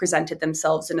if they presented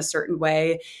themselves in a certain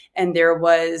way. And there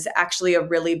was actually a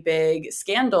really big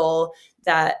scandal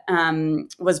that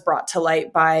was brought to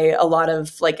light by a lot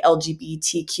of like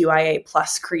LGBTQIA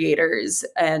plus creators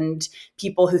and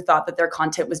people who thought that their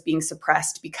content was being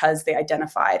suppressed because they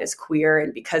identified as queer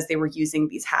and because they were using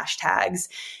these hashtags.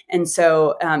 And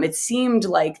so it seemed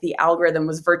like the algorithm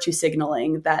was virtue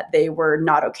signaling that they were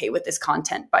not okay with this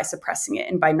content by suppressing it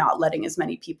and by not letting as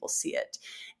many people see it.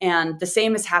 And the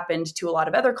same has happened to a lot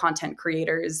of other content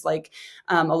creators. Like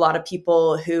a lot of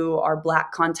people who are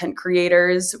Black content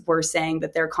creators were saying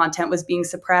that their content was being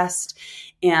suppressed.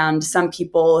 And some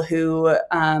people who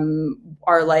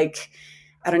are like,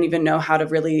 I don't even know how to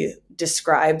really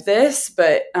describe this,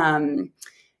 but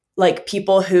like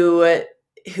people who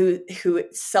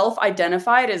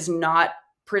self-identified as not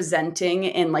presenting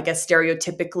in like a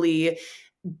stereotypically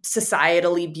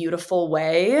societally beautiful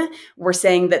way were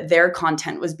saying that their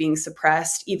content was being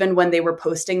suppressed even when they were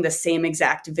posting the same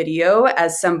exact video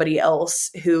as somebody else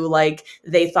who like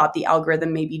they thought the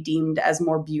algorithm maybe deemed as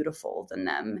more beautiful than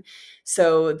them.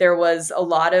 So there was a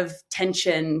lot of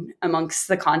tension amongst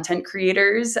the content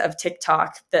creators of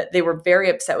TikTok that they were very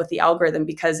upset with the algorithm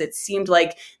because it seemed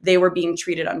like they were being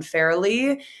treated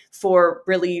unfairly for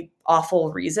really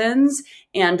awful reasons.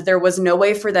 And there was no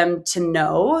way for them to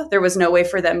know. There was no way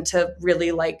for them to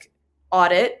really like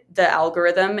audit the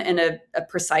algorithm in a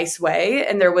precise way.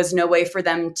 And there was no way for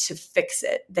them to fix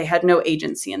it. They had no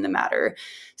agency in the matter.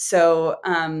 So,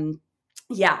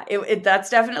 that's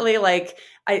definitely like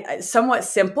somewhat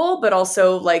simple, but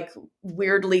also like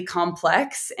weirdly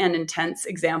complex and intense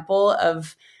example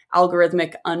of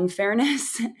algorithmic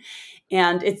unfairness.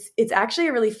 And it's actually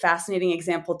a really fascinating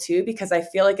example too, because I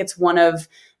feel like it's one of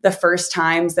the first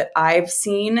times that I've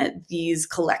seen these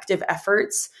collective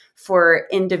efforts for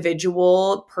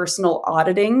individual personal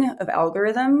auditing of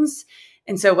algorithms.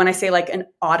 And so when I say like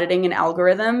auditing an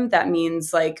algorithm, that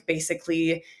means like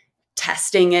basically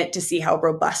testing it to see how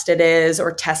robust it is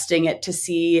or testing it to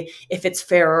see if it's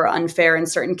fair or unfair in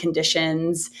certain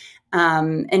conditions.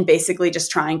 And basically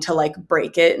just trying to like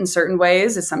break it in certain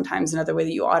ways is sometimes another way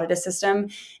that you audit a system.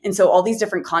 And so all these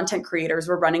different content creators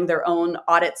were running their own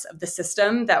audits of the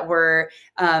system that were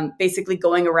basically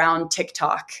going around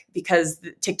TikTok because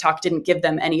TikTok didn't give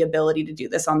them any ability to do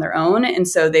this on their own. And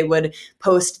so they would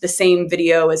post the same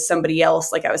video as somebody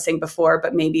else, like I was saying before,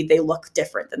 but maybe they look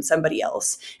different than somebody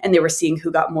else. And they were seeing who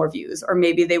got more views. Or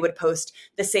maybe they would post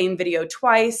the same video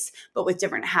twice, but with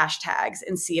different hashtags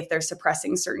and see if they're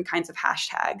suppressing certain kinds of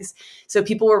hashtags. So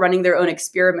people were running their own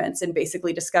experiments and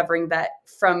basically discovering that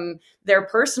from their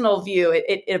personal view,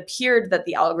 it appeared that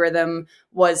the algorithm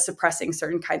was suppressing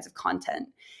certain kinds of content.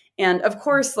 And of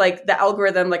course, like the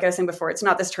algorithm, like I was saying before, it's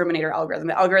not this Terminator algorithm.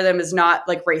 The algorithm is not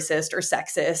like racist or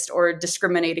sexist or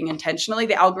discriminating intentionally.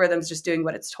 The algorithm is just doing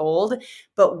what it's told.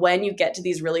 But when you get to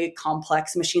these really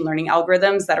complex machine learning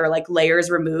algorithms that are like layers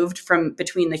removed from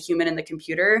between the human and the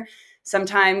computer,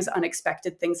 sometimes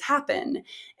unexpected things happen.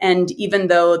 And even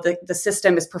though the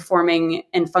system is performing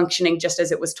and functioning just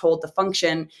as it was told to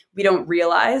function, we don't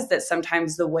realize that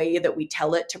sometimes the way that we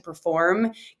tell it to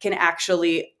perform can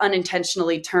actually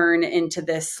unintentionally turn into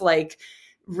this like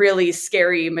really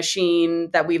scary machine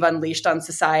that we've unleashed on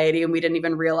society and we didn't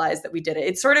even realize that we did it.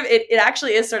 It's sort of, it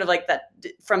actually is sort of like that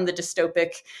from the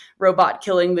dystopic robot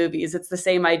killing movies. It's the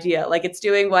same idea. Like it's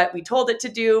doing what we told it to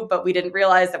do, but we didn't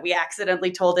realize that we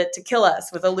accidentally told it to kill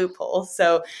us with a loophole.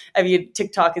 So, I mean,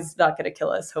 TikTok is not going to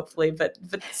kill us, hopefully, but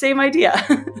same idea.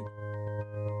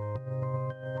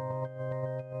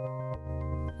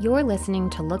 You're listening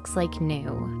to Looks Like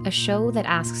New, a show that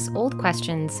asks old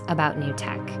questions about new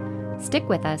tech. Stick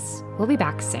with us. We'll be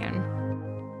back soon.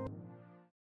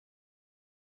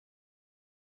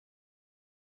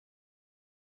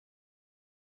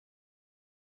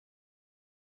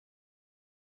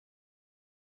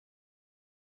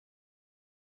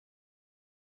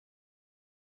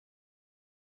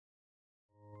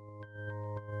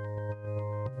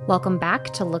 Welcome back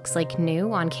to Looks Like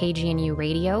New on KGNU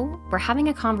Radio. We're having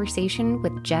a conversation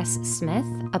with Jess Smith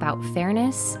about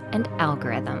fairness and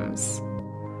algorithms.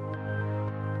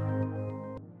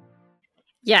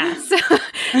 Yeah, so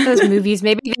those movies,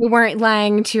 maybe they weren't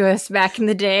lying to us back in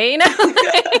the day. You know?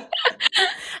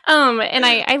 And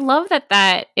I love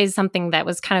that is something that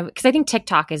was kind of, because I think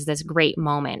TikTok is this great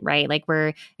moment, right? Like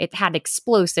where it had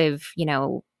explosive,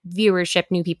 viewership,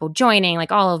 new people joining,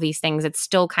 like all of these things, it's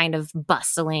still kind of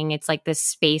bustling. It's like this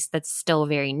space that's still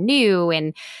very new.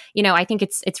 And, I think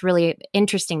it's really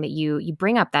interesting that you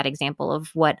bring up that example of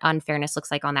what unfairness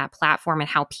looks like on that platform and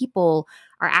how people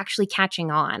are actually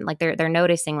catching on. Like they're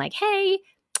noticing like, hey,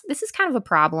 this is kind of a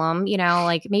problem,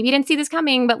 like maybe you didn't see this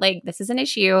coming, but like this is an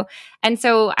issue. And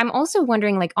so I'm also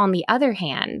wondering, like, on the other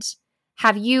hand,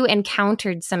 have you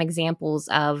encountered some examples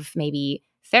of maybe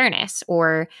fairness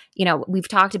or, we've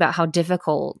talked about how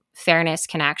difficult fairness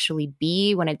can actually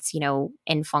be when it's,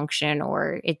 in function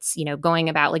or it's, going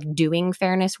about like doing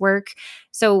fairness work.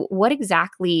 So what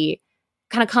exactly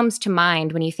kind of comes to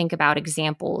mind when you think about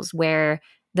examples where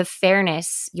the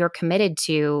fairness you're committed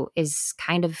to is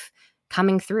kind of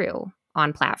coming through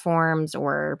on platforms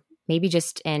or maybe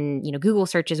just in, Google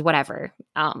searches, whatever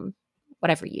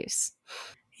use?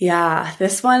 Yeah,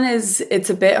 this one it's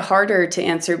a bit harder to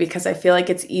answer because I feel like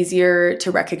it's easier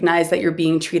to recognize that you're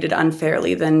being treated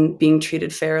unfairly than being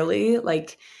treated fairly.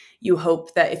 Like you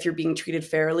hope that if you're being treated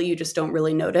fairly, you just don't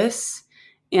really notice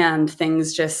and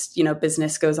things just,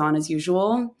 business goes on as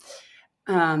usual.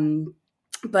 Um,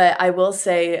 but I will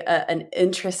say an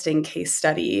interesting case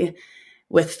study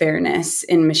with fairness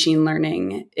in machine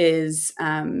learning is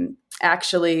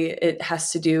actually it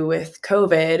has to do with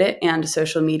COVID and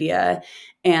social media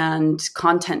and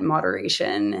content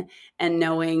moderation and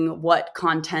knowing what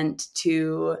content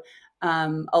to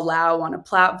allow on a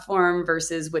platform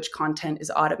versus which content is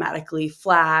automatically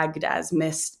flagged as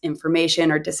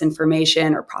misinformation or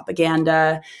disinformation or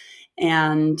propaganda.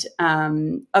 And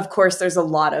of course, there's a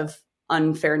lot of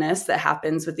unfairness that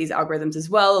happens with these algorithms as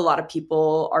well. A lot of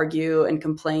people argue and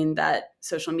complain that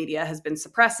social media has been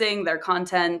suppressing their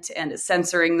content and is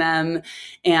censoring them.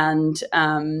 And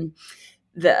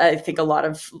I think a lot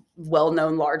of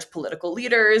well-known large political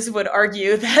leaders would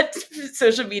argue that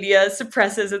social media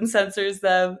suppresses and censors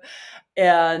them.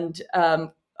 And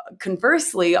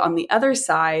conversely, on the other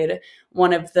side,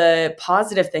 one of the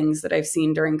positive things that I've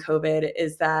seen during COVID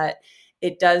is that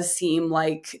it does seem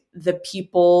like the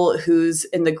people who's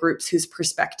in the groups whose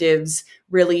perspectives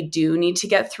really do need to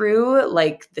get through,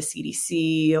 like the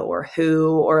CDC or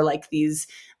WHO, or like these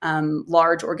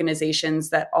large organizations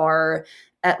that are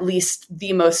at least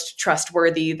the most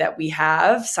trustworthy that we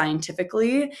have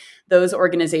scientifically, those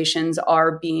organizations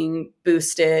are being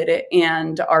boosted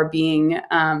and are being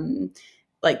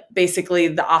like basically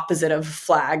the opposite of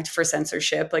flagged for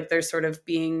censorship. Like they're sort of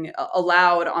being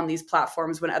allowed on these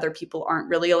platforms when other people aren't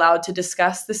really allowed to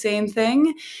discuss the same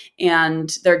thing.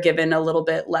 And they're given a little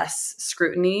bit less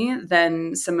scrutiny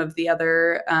than some of the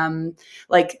other,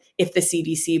 like if the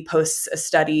CDC posts a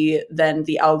study, then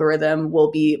the algorithm will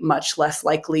be much less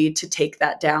likely to take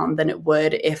that down than it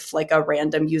would if like a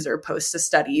random user posts a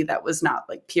study that was not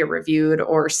like peer reviewed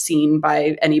or seen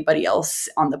by anybody else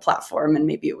on the platform. And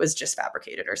maybe it was just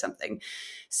fabricated or something.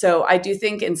 So I do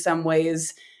think in some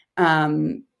ways,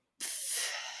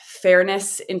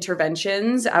 fairness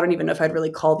interventions, I don't even know if I'd really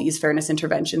call these fairness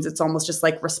interventions. It's almost just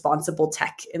like responsible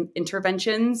tech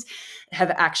interventions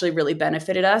have actually really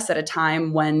benefited us at a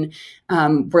time when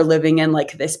we're living in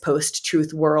like this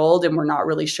post-truth world and we're not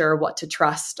really sure what to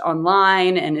trust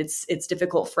online. And it's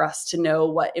difficult for us to know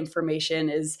what information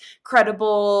is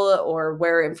credible or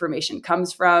where information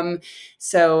comes from.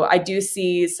 So I do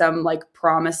see some like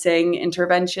promising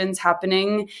interventions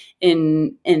happening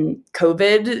in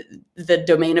COVID, the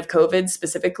domain of COVID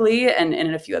specifically, and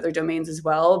in a few other domains as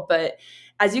well. But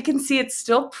as you can see, it's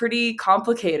still pretty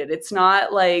complicated. It's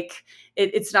not like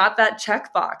it's not that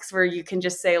checkbox where you can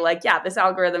just say like, yeah, this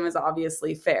algorithm is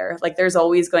obviously fair. Like there's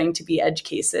always going to be edge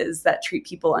cases that treat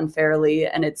people unfairly.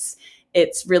 And it's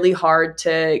really hard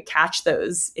to catch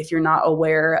those if you're not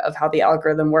aware of how the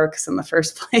algorithm works in the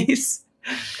first place.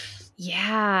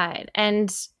 Yeah.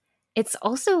 And it's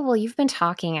also, well, you've been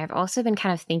talking, I've also been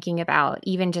kind of thinking about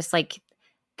even just like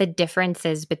the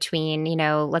differences between,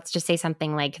 let's just say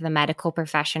something like the medical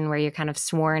profession where you're kind of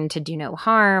sworn to do no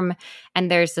harm.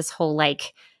 And there's this whole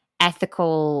like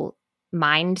ethical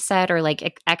mindset or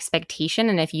like expectation.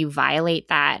 And if you violate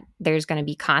that, there's going to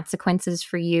be consequences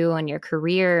for you and your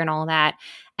career and all that.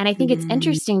 And I think it's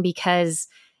interesting because,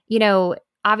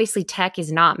 obviously tech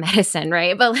is not medicine,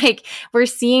 right? But like we're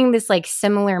seeing this like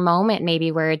similar moment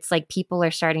maybe where it's like people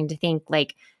are starting to think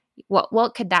like,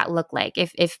 what could that look like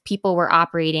if people were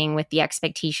operating with the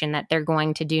expectation that they're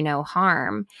going to do no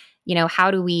harm? How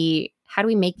do we how do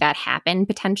we make that happen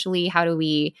potentially? How do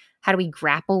we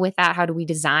grapple with that? How do we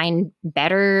design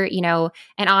better? And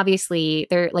obviously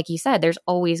there, like you said, there's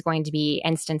always going to be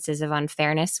instances of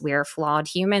unfairness. We're flawed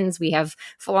humans. We have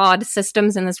flawed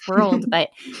systems in this world. But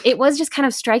it was just kind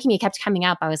of striking me. It kept coming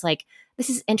up. I was like, this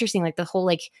is interesting. Like the whole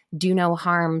like do no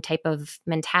harm type of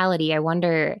mentality. I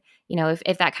wonder,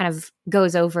 if that kind of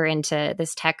goes over into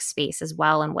this tech space as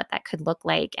well and what that could look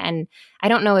like. And I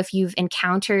don't know if you've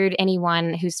encountered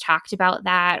anyone who's talked about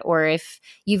that, or if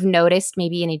you've noticed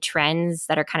maybe any trends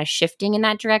that are kind of shifting in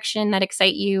that direction that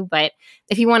excite you. But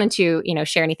if you wanted to,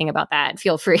 share anything about that,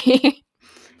 feel free.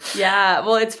 Yeah,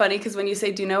 well, it's funny because when you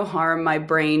say do no harm, my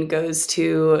brain goes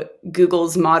to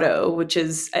Google's motto, which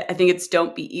is, I think it's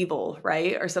don't be evil,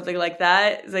 right? Or something like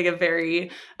that. It's like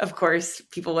of course,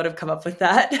 people would have come up with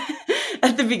that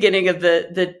at the beginning of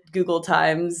the Google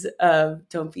times of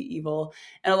don't be evil.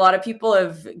 And a lot of people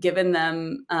have given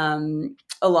them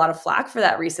a lot of flack for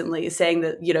that recently, saying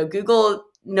that, Google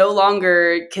no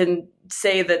longer can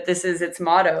say that this is its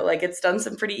motto. Like it's done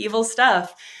some pretty evil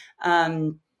stuff.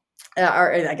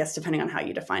 Or I guess depending on how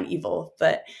you define evil,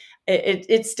 but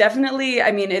it's definitely,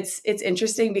 I mean, it's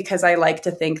interesting because I like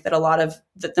to think that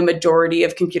the majority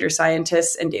of computer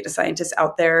scientists and data scientists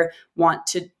out there want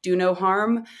to do no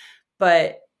harm,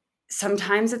 but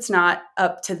sometimes it's not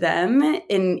up to them.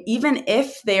 And even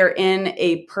if they are in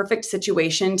a perfect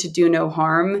situation to do no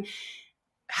harm,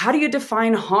 how do you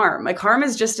define harm? Like harm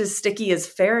is just as sticky as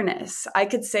fairness. I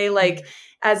could say like,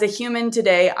 as a human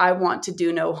today, I want to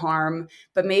do no harm,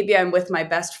 but maybe I'm with my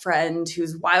best friend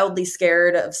who's wildly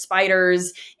scared of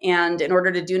spiders. And in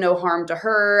order to do no harm to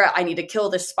her, I need to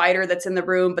kill the spider that's in the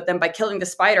room. But then by killing the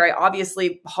spider, I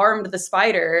obviously harmed the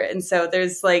spider. And so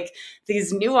there's like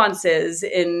these nuances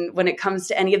when it comes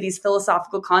to any of these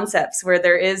philosophical concepts where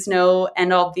there is no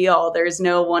end all be all. There's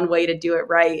no one way to do it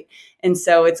right. And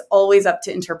so it's always up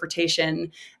to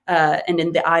interpretation and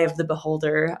in the eye of the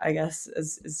beholder, I guess,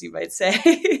 as you might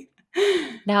say.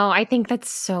 No, I think that's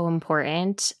so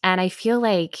important. And I feel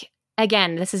like,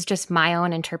 again, this is just my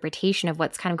own interpretation of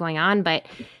what's kind of going on. But,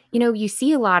 you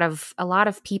see a lot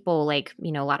of people like, a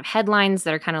lot of headlines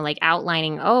that are kind of like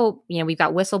outlining, we've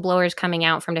got whistleblowers coming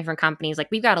out from different companies. Like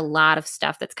we've got a lot of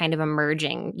stuff that's kind of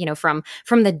emerging, from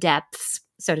the depths,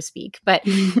 so to speak. But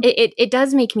it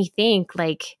does make me think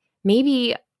like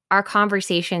maybe our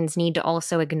conversations need to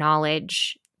also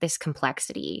acknowledge this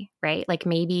complexity, right? Like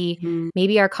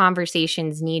maybe our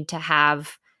conversations need to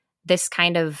have this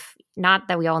kind of, not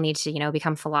that we all need to,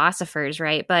 become philosophers,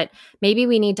 right? But maybe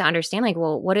we need to understand like,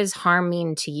 well, what does harm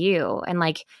mean to you? And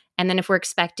then if we're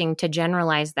expecting to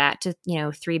generalize that to,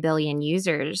 3 billion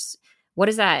users, what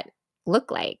does that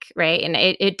look like, right? And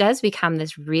it does become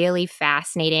this really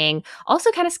fascinating,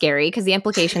 also kind of scary because the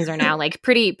implications are now like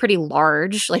pretty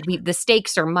large. Like the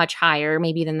stakes are much higher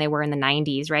maybe than they were in the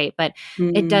 90s, right? But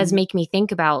it does make me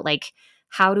think about like,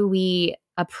 how do we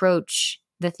approach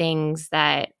the things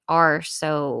that are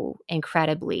so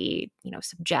incredibly,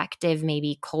 subjective,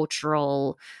 maybe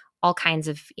cultural, all kinds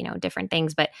of, different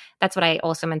things. But that's what I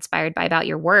also am inspired by about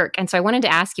your work. And so I wanted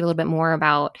to ask you a little bit more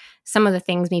about some of the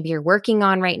things maybe you're working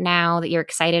on right now that you're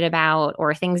excited about,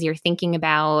 or things you're thinking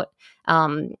about.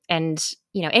 And,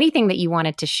 anything that you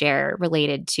wanted to share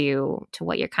related to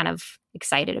what you're kind of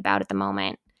excited about at the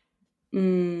moment.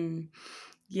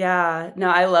 Yeah, no,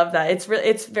 I love that.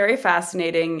 It's very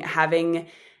fascinating having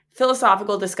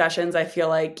philosophical discussions. I feel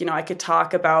like, I could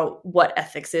talk about what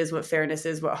ethics is, what fairness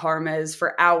is, what harm is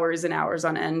for hours and hours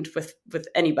on end with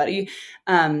anybody.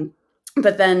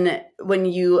 But then when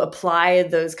you apply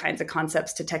those kinds of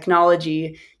concepts to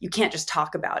technology, you can't just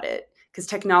talk about it because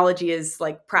technology is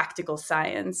like practical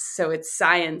science. So it's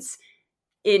science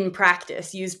in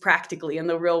practice, used practically in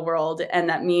the real world. And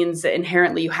that means that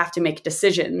inherently you have to make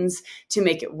decisions to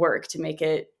make it work, to make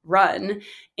it run.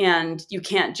 And you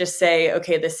can't just say,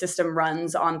 okay, this system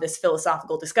runs on this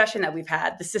philosophical discussion that we've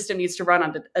had. The system needs to run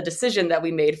on a decision that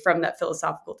we made from that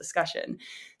philosophical discussion.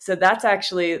 So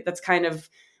that's kind of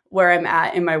where I'm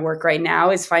at in my work right now,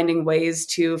 is finding ways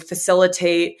to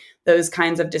facilitate those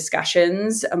kinds of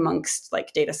discussions amongst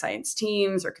like data science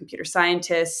teams or computer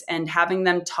scientists, and having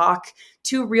them talk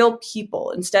to real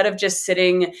people instead of just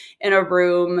sitting in a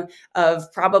room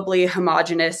of probably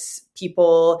homogenous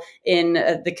people in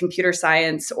the computer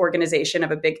science organization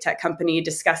of a big tech company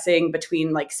discussing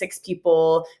between like 6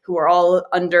 people who are all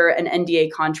under an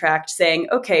NDA contract saying,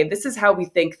 okay, this is how we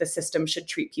think the system should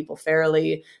treat people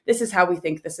fairly. This is how we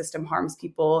think the system harms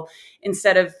people.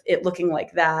 Instead of it looking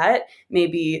like that,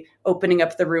 maybe opening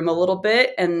up the room a little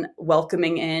bit and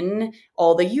welcoming in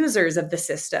all the users of the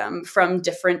system from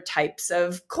different types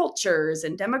of cultures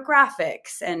and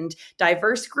demographics and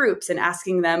diverse groups, and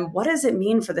asking them, what does it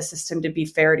mean for the system to be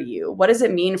fair to you? What does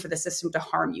it mean for the system to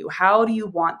harm you? How do you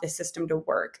want the system to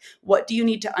work? What do you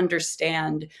need to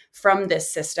understand from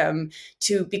this system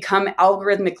to become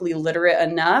algorithmically literate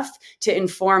enough to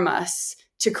inform us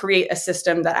to create a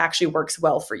system that actually works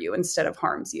well for you instead of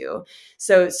harms you?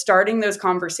 So starting those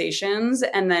conversations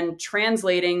and then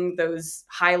translating those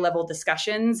high level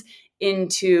discussions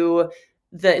into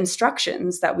the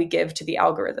instructions that we give to the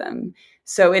algorithm.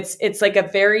 So it's like a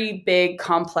very big,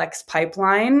 complex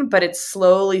pipeline, but it's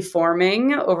slowly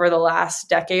forming over the last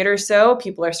decade or so.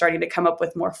 People are starting to come up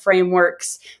with more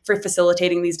frameworks for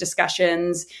facilitating these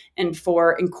discussions and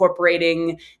for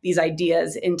incorporating these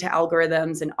ideas into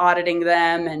algorithms and auditing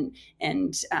them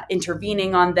and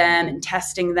intervening on them and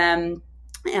testing them.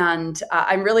 And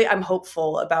I'm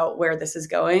hopeful about where this is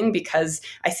going, because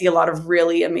I see a lot of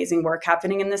really amazing work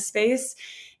happening in this space.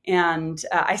 And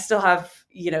I still have,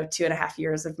 2.5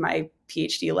 years of my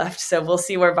PhD left. So we'll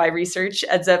see where my research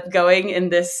ends up going in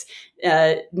this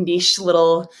niche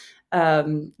little,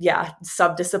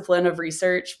 subdiscipline of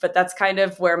research. But that's kind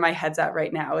of where my head's at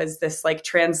right now, is this like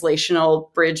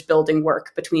translational bridge building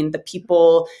work between the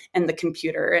people and the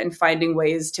computer, and finding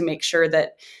ways to make sure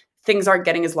that things aren't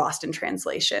getting as lost in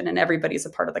translation and everybody's a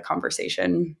part of the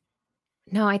conversation.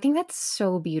 No, I think that's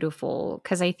so beautiful,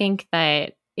 because I think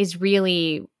that is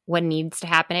really what needs to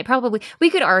happen. We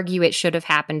could argue it should have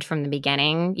happened from the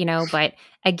beginning, but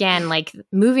again, like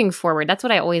moving forward, that's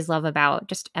what I always love about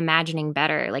just imagining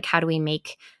better. Like, how do we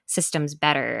make systems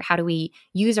better? How do we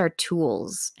use our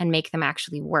tools and make them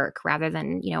actually work rather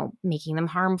than, making them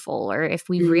harmful? Or if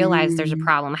we realize there's a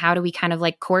problem, how do we kind of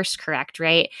like course correct,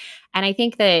 right? And I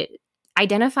think that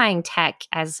identifying tech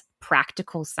as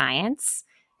practical science,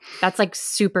 that's like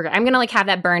super. I'm going to like have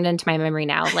that burned into my memory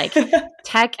now. Like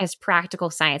tech as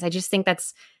practical science. I just think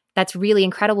that's really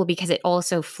incredible, because it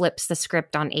also flips the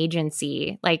script on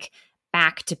agency, like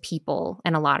back to people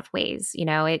in a lot of ways.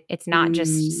 It's not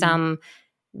just some,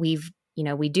 we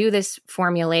do this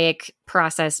formulaic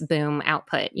process, boom,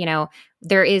 output.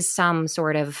 There is some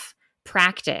sort of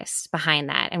practice behind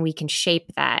that, and we can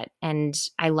shape that. And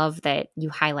I love that you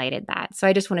highlighted that. So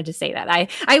I just wanted to say that.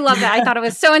 I love that. I thought it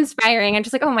was so inspiring. I'm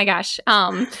just like, oh my gosh.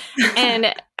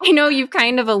 And I know you've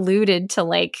kind of alluded to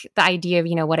like the idea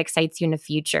of, what excites you in the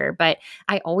future, but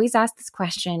I always ask this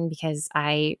question because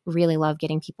I really love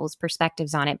getting people's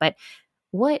perspectives on it. But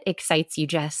what excites you,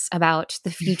 Jess, about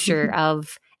the future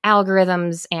of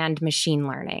algorithms and machine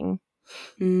learning?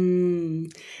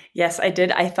 Yes, I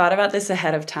did. I thought about this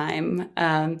ahead of time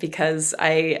because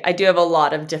I do have a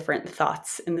lot of different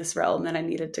thoughts in this realm, and I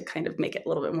needed to kind of make it a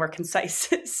little bit more concise.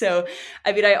 So,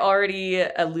 I already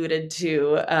alluded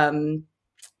to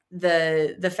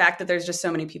the fact that there's just so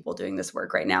many people doing this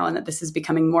work right now, and that this is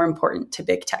becoming more important to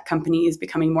big tech companies,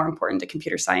 becoming more important to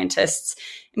computer scientists,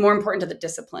 more important to the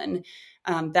discipline.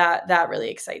 That really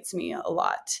excites me a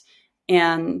lot.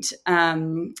 And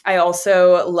I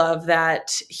also love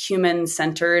that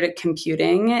human-centered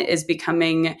computing is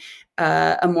becoming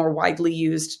a more widely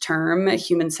used term.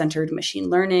 Human-centered machine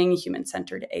learning,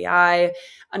 human-centered AI.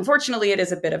 Unfortunately, it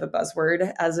is a bit of a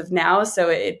buzzword as of now, so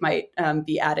it might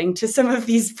be adding to some of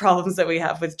these problems that we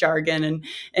have with jargon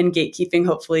and gatekeeping.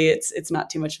 Hopefully, it's not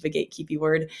too much of a gatekeepy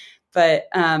word, but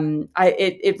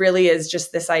it really is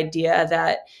just this idea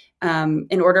that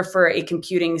in order for a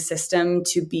computing system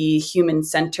to be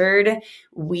human-centered,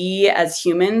 we as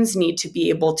humans need to be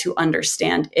able to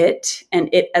understand it, and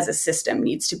it as a system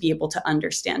needs to be able to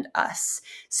understand us.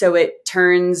 So it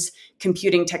turns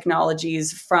computing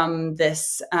technologies from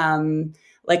this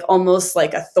like almost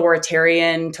like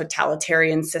authoritarian,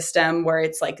 totalitarian system where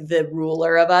it's like the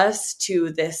ruler of us,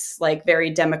 to this like very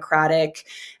democratic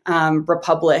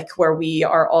republic where we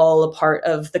are all a part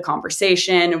of the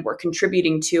conversation and we're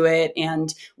contributing to it,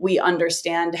 and we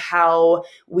understand how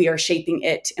we are shaping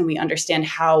it, and we understand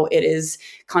how it is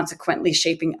consequently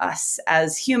shaping us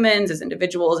as humans, as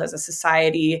individuals, as a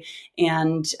society.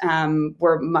 And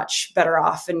we're much better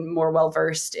off and more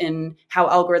well-versed in how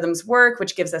algorithms work,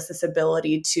 which gives us this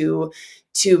ability to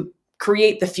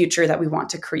create the future that we want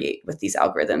to create with these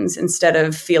algorithms, instead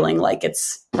of feeling like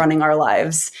it's running our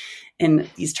lives in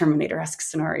these Terminator-esque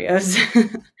scenarios.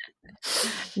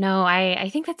 No, I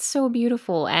think that's so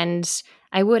beautiful. And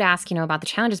I would ask, about the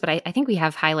challenges, but I think we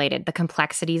have highlighted the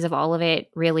complexities of all of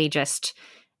it. Really just,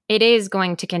 it is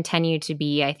going to continue to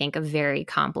be, I think, a very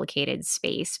complicated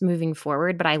space moving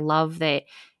forward. But I love that,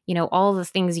 all the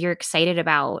things you're excited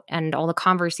about and all the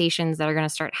conversations that are going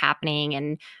to start happening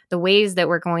and the ways that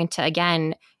we're going to,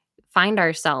 again, find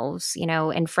ourselves,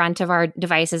 in front of our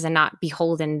devices and not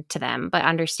beholden to them, but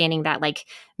understanding that like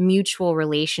mutual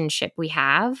relationship we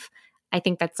have. I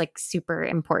think that's like super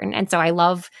important. And so I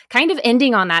love kind of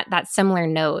ending on that similar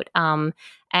note.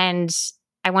 And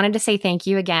I wanted to say thank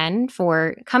you again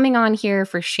for coming on here,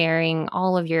 for sharing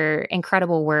all of your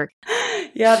incredible work.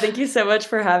 Yeah, thank you so much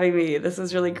for having me. This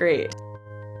was really great.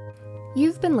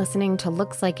 You've been listening to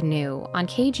Looks Like New on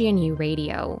KGNU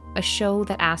Radio, a show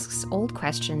that asks old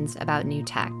questions about new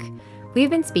tech. We've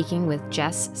been speaking with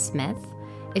Jess Smith.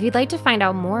 If you'd like to find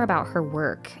out more about her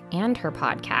work and her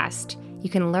podcast, you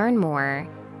can learn more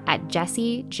at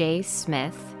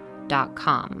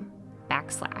jessiejsmith.com/.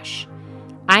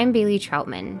 I'm Bailey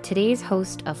Troutman, today's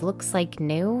host of Looks Like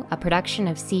New, a production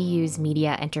of CU's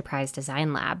Media Enterprise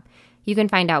Design Lab. You can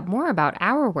find out more about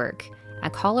our work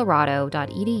at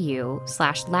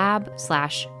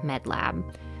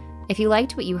colorado.edu/lab/medlab. If you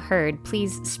liked what you heard,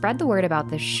 please spread the word about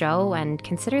this show and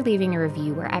consider leaving a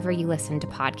review wherever you listen to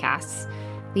podcasts.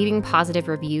 Leaving positive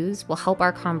reviews will help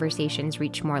our conversations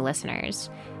reach more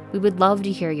listeners. We would love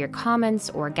to hear your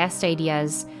comments or guest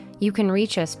ideas. You can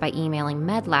reach us by emailing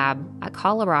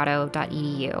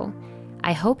medlab@colorado.edu.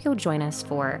 I hope you'll join us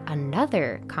for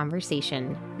another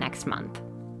conversation next month.